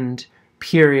 and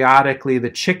periodically the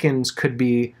chickens could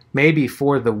be, maybe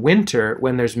for the winter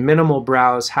when there's minimal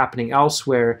browse happening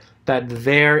elsewhere, that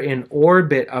they're in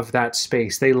orbit of that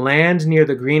space. They land near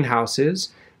the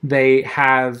greenhouses. They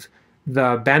have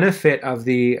the benefit of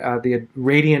the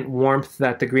radiant warmth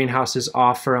that the greenhouses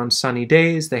offer on sunny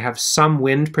days. They have some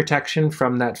wind protection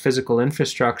from that physical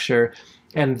infrastructure,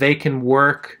 and they can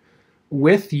work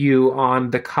with you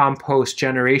on the compost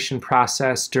generation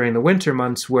process during the winter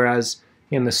months, whereas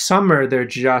in the summer they're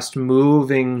just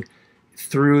moving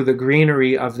through the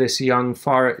greenery of this young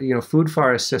food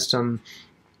forest system.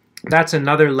 That's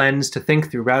another lens to think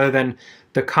through. Rather than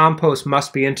the compost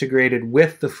must be integrated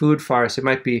with the food forest, it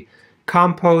might be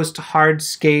compost,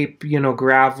 hardscape,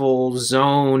 gravel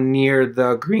zone near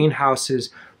the greenhouses,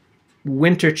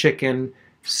 winter chicken,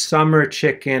 summer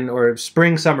chicken, or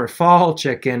spring, summer, fall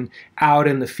chicken out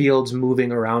in the fields moving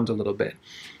around a little bit.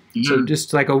 So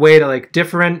just like a way to like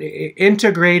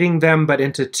integrating them, but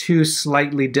into two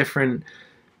slightly different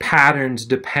patterns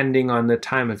depending on the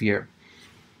time of year.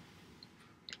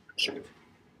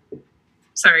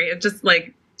 Sorry, it just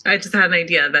like I just had an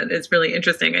idea that is really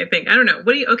interesting. I think I don't know.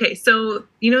 Okay, so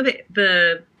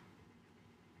the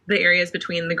areas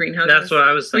between the greenhouses. That's what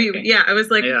I was thinking. Yeah, I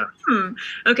was like,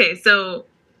 Okay, so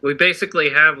we basically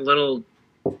have little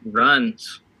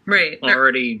runs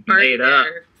already made up.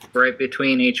 Right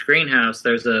between each greenhouse,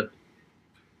 there's a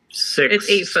it's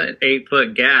 8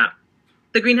 foot gap.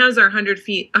 The greenhouses are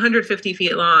 150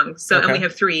 feet long. So, and we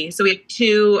have 3. So we have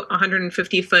 2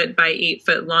 150 foot by 8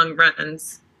 foot long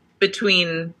runs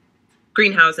between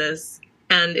greenhouses.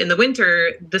 And in the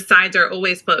winter, the sides are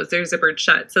always closed. They're zippered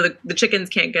shut. So the chickens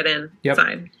can't get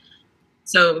inside.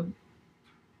 So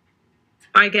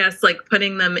I guess like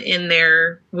putting them in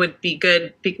there would be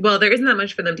good. Well, there isn't that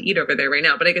much for them to eat over there right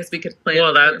now, but I guess we could plant.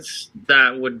 Well,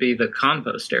 that would be the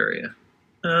compost area.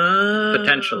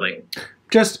 Potentially.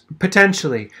 Just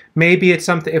potentially. Maybe it's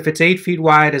something, if it's 8 feet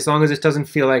wide, as long as it doesn't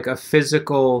feel like a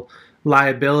physical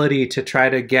liability to try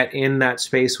to get in that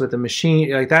space with a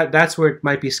machine, like that's where it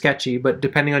might be sketchy. But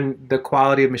depending on the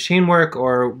quality of machine work,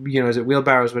 or, is it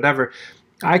wheelbarrows, whatever,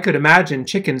 I could imagine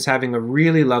chickens having a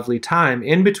really lovely time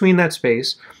in between that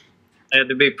space. They had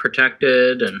to be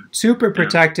protected and super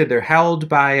protected. They're held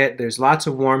by it. There's lots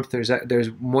of warmth.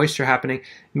 There's moisture happening.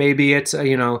 Maybe it's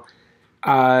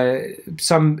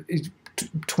some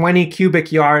 20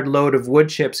 cubic yard load of wood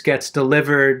chips gets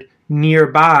delivered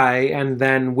nearby, and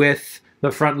then with the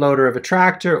front loader of a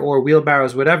tractor or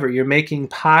wheelbarrows, whatever, you're making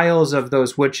piles of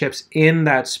those wood chips in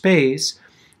that space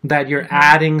that you're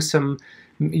adding some.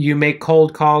 You make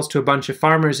cold calls to a bunch of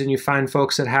farmers, and you find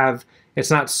folks that have,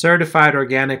 it's not certified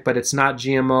organic, but it's not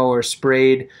GMO or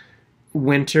sprayed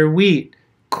winter wheat,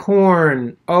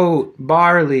 corn, oat,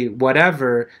 barley,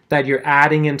 whatever, that you're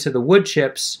adding into the wood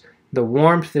chips. The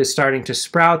warmth is starting to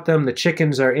sprout them. The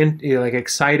chickens are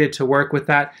excited to work with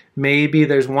that. Maybe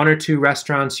there's 1 or 2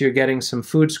 restaurants you're getting some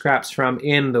food scraps from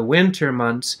in the winter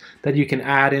months that you can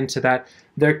add into that.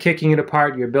 They're kicking it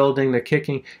apart, you're building, they're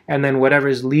kicking, and then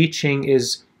whatever's leaching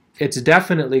it's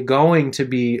definitely going to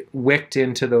be wicked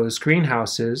into those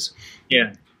greenhouses.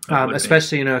 Yeah.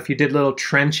 Especially, if you did little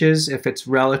trenches, if it's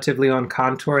relatively on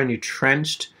contour and you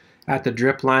trenched at the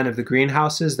drip line of the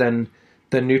greenhouses, then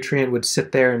the nutrient would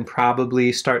sit there and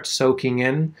probably start soaking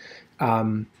in.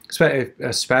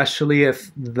 Especially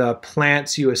if the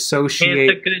plants you associate.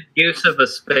 It's a good use of a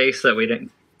space that we don't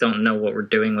know what we're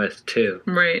doing with too.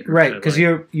 Right, because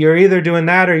you're either doing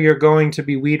that, or you're going to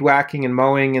be weed whacking and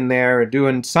mowing in there, or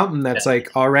doing something that's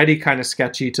like already kind of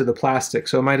sketchy to the plastic.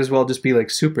 So it might as well just be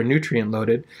like super nutrient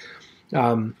loaded.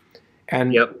 It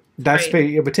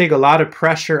would take a lot of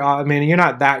pressure off. I mean, you're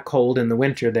not that cold in the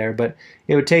winter there, but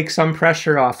it would take some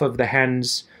pressure off of the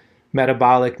hens'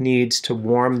 metabolic needs to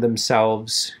warm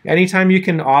themselves. Anytime you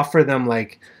can offer them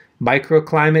like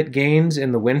microclimate gains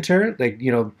in the winter, like,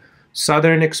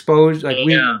 southern exposure, like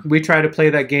we try to play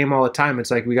that game all the time. It's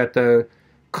like we got the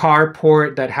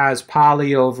carport that has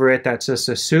poly over it, that's just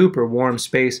a super warm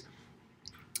space,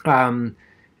 and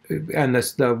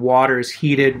the water is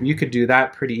heated. You could do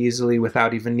that pretty easily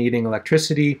without even needing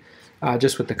electricity,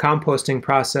 just with the composting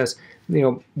process.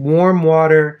 Warm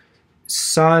water,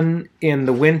 sun in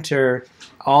the winter,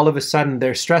 all of a sudden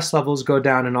their stress levels go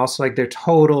down, and also like their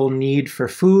total need for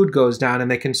food goes down, and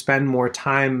they can spend more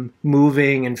time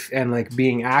moving and like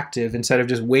being active instead of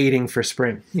just waiting for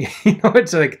spring.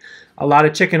 It's like a lot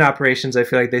of chicken operations, I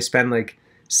feel like they spend like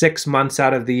 6 months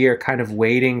out of the year kind of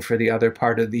waiting for the other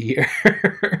part of the year.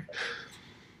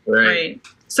 Right.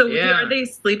 So are they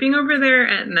sleeping over there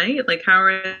at night? Like, how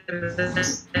are they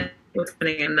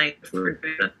spending at night if we were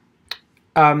doing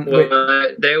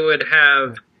that? They would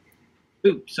have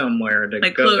coop somewhere to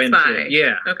like go close into. By.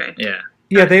 Yeah. Okay. Yeah.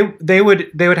 Yeah, they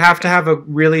would have to have a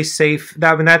really safe.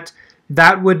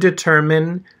 That would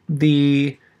determine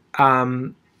the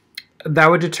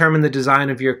design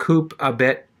of your coop a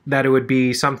bit. That it would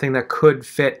be something that could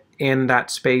fit in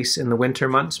that space in the winter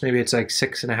months. Maybe it's like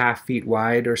 6.5 feet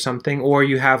wide or something, or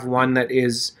you have one that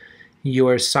is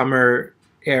your summer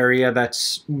area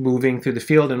that's moving through the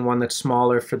field, and one that's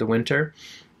smaller for the winter.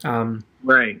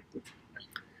 Right.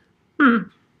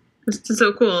 This is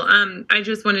so cool. I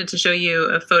just wanted to show you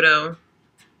a photo.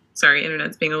 Sorry,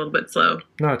 internet's being a little bit slow.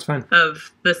 No, it's fine.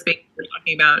 Of the space we're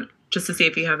talking about. just to see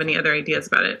if you have any other ideas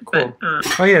about it. Cool.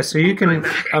 But, oh yeah, so you can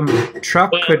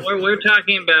truck Well, could. what we're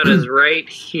talking about is right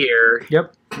here.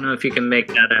 Yep. I don't know if you can make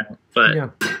that out, but Yeah.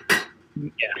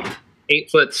 yeah,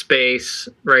 8-foot space.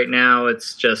 Right now,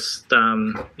 it's just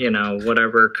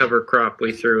whatever cover crop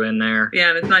we threw in there. yeah,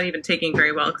 and it's not even taking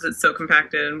very well because it's so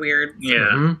compacted and weird.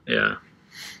 Yeah, yeah.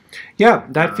 Yeah,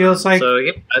 that feels like. So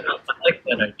yeah, I like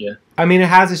that idea. I mean, it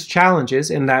has its challenges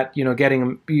in that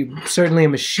getting certainly a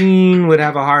machine would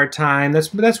have a hard time.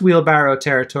 That's wheelbarrow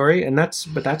territory, and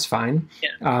that's fine.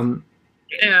 Yeah.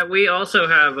 Yeah, we also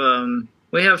have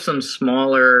we have some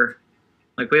smaller,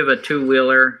 like we have a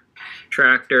 2-wheeler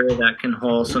tractor that can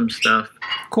haul some stuff.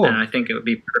 Cool. And I think it would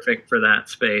be perfect for that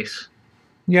space.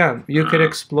 Yeah, you could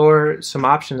explore some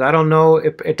options. I don't know.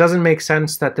 It doesn't make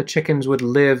sense that the chickens would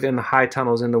live in the high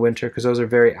tunnels in the winter because those are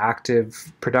very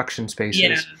active production spaces.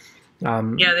 Yeah. I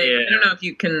don't know if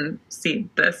you can see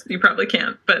this. You probably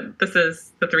can't, but this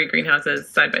is the 3 greenhouses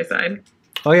side by side.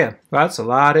 Oh yeah, well, that's a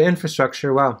lot of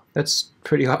infrastructure. Wow, that's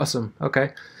pretty awesome.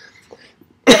 Okay.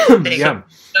 Yeah.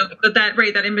 So, but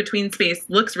that in between space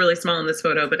looks really small in this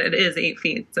photo, but it is 8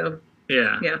 feet. So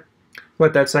Yeah.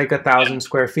 What, that's like 1,000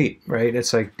 square feet, right?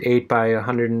 It's like 8 by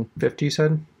 150, you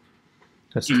said?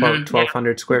 That's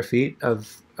 1,200 square feet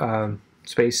of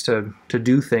space to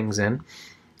do things in.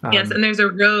 Yes, and there's a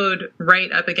road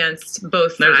right up against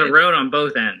both sides. There's a road on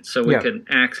both ends, so we could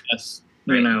access,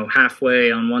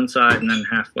 halfway on one side and then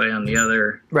halfway on the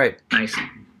other. Right. Nice.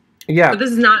 Yeah. But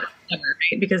this is not summer,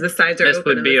 right? Because the sides are this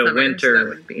open would be in the a summer, winter. so that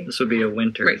wouldn't be, this would be a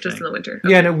winter. Right, thing. just in the winter.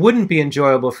 Yeah, and it wouldn't be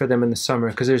enjoyable for them in the summer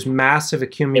because there's massive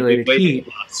accumulated heat.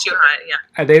 It's too hot,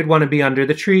 yeah. They'd want to be under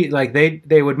the tree. Like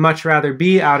they would much rather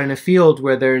be out in a field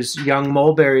where there's young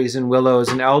mulberries and willows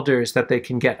and elders that they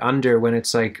can get under when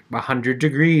it's like 100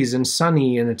 degrees and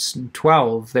sunny and it's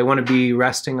 12. They want to be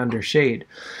resting under shade.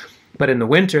 But in the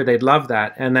winter, they'd love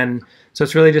that. And then, so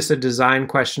it's really just a design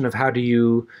question of how do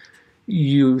you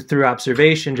through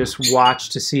observation just watch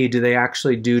to see, do they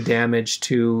actually do damage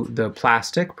to the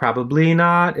plastic? Probably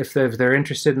not. If they're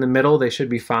interested in the middle, they should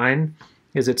be fine.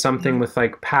 Is it something with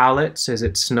like pallets? Is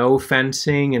it snow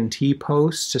fencing and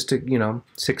T-posts just to,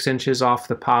 6 inches off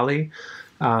the poly?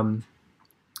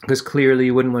 Because clearly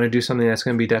you wouldn't want to do something that's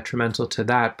going to be detrimental to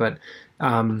that. But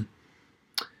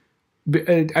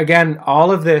again,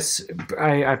 all of this,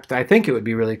 I think it would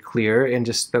be really clear in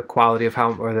just the quality of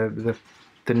how, or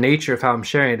the nature of how I'm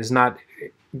sharing it is not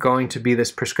going to be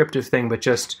this prescriptive thing, but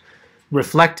just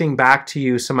reflecting back to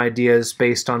you some ideas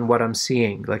based on what I'm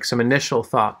seeing, like some initial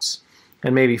thoughts,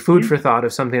 and maybe food for thought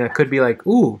of something that could be like,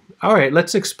 ooh, all right,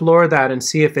 let's explore that and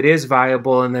see if it is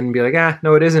viable, and then be like,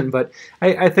 no, it isn't. But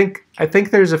I think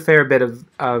there's a fair bit of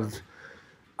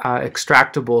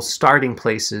extractable starting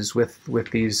places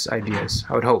with these ideas,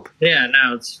 I would hope. Yeah,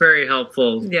 no, it's very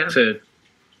helpful to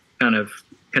kind of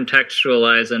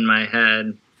contextualize in my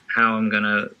head how I'm going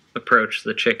to approach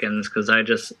the chickens, because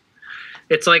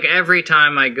it's like every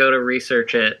time I go to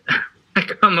research it, I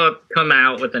come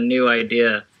out with a new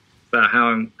idea about how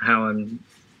I'm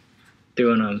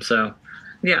doing them. So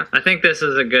yeah, I think this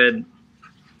is a good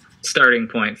starting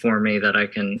point for me that I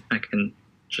can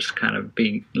just kind of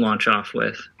launch off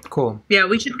with. Cool. Yeah,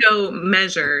 we should go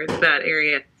measure that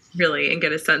area really and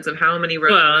get a sense of how many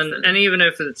rows. Well, and even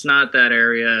if it's not that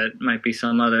area, it might be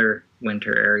some other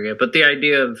winter area. But the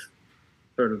idea of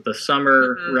sort of the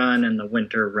summer run and the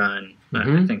winter run,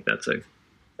 I think that's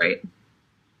right.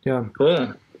 Yeah.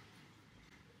 Cool.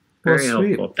 Very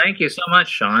helpful. Thank you so much,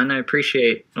 Sean. I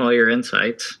appreciate all your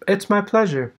insights. It's my pleasure.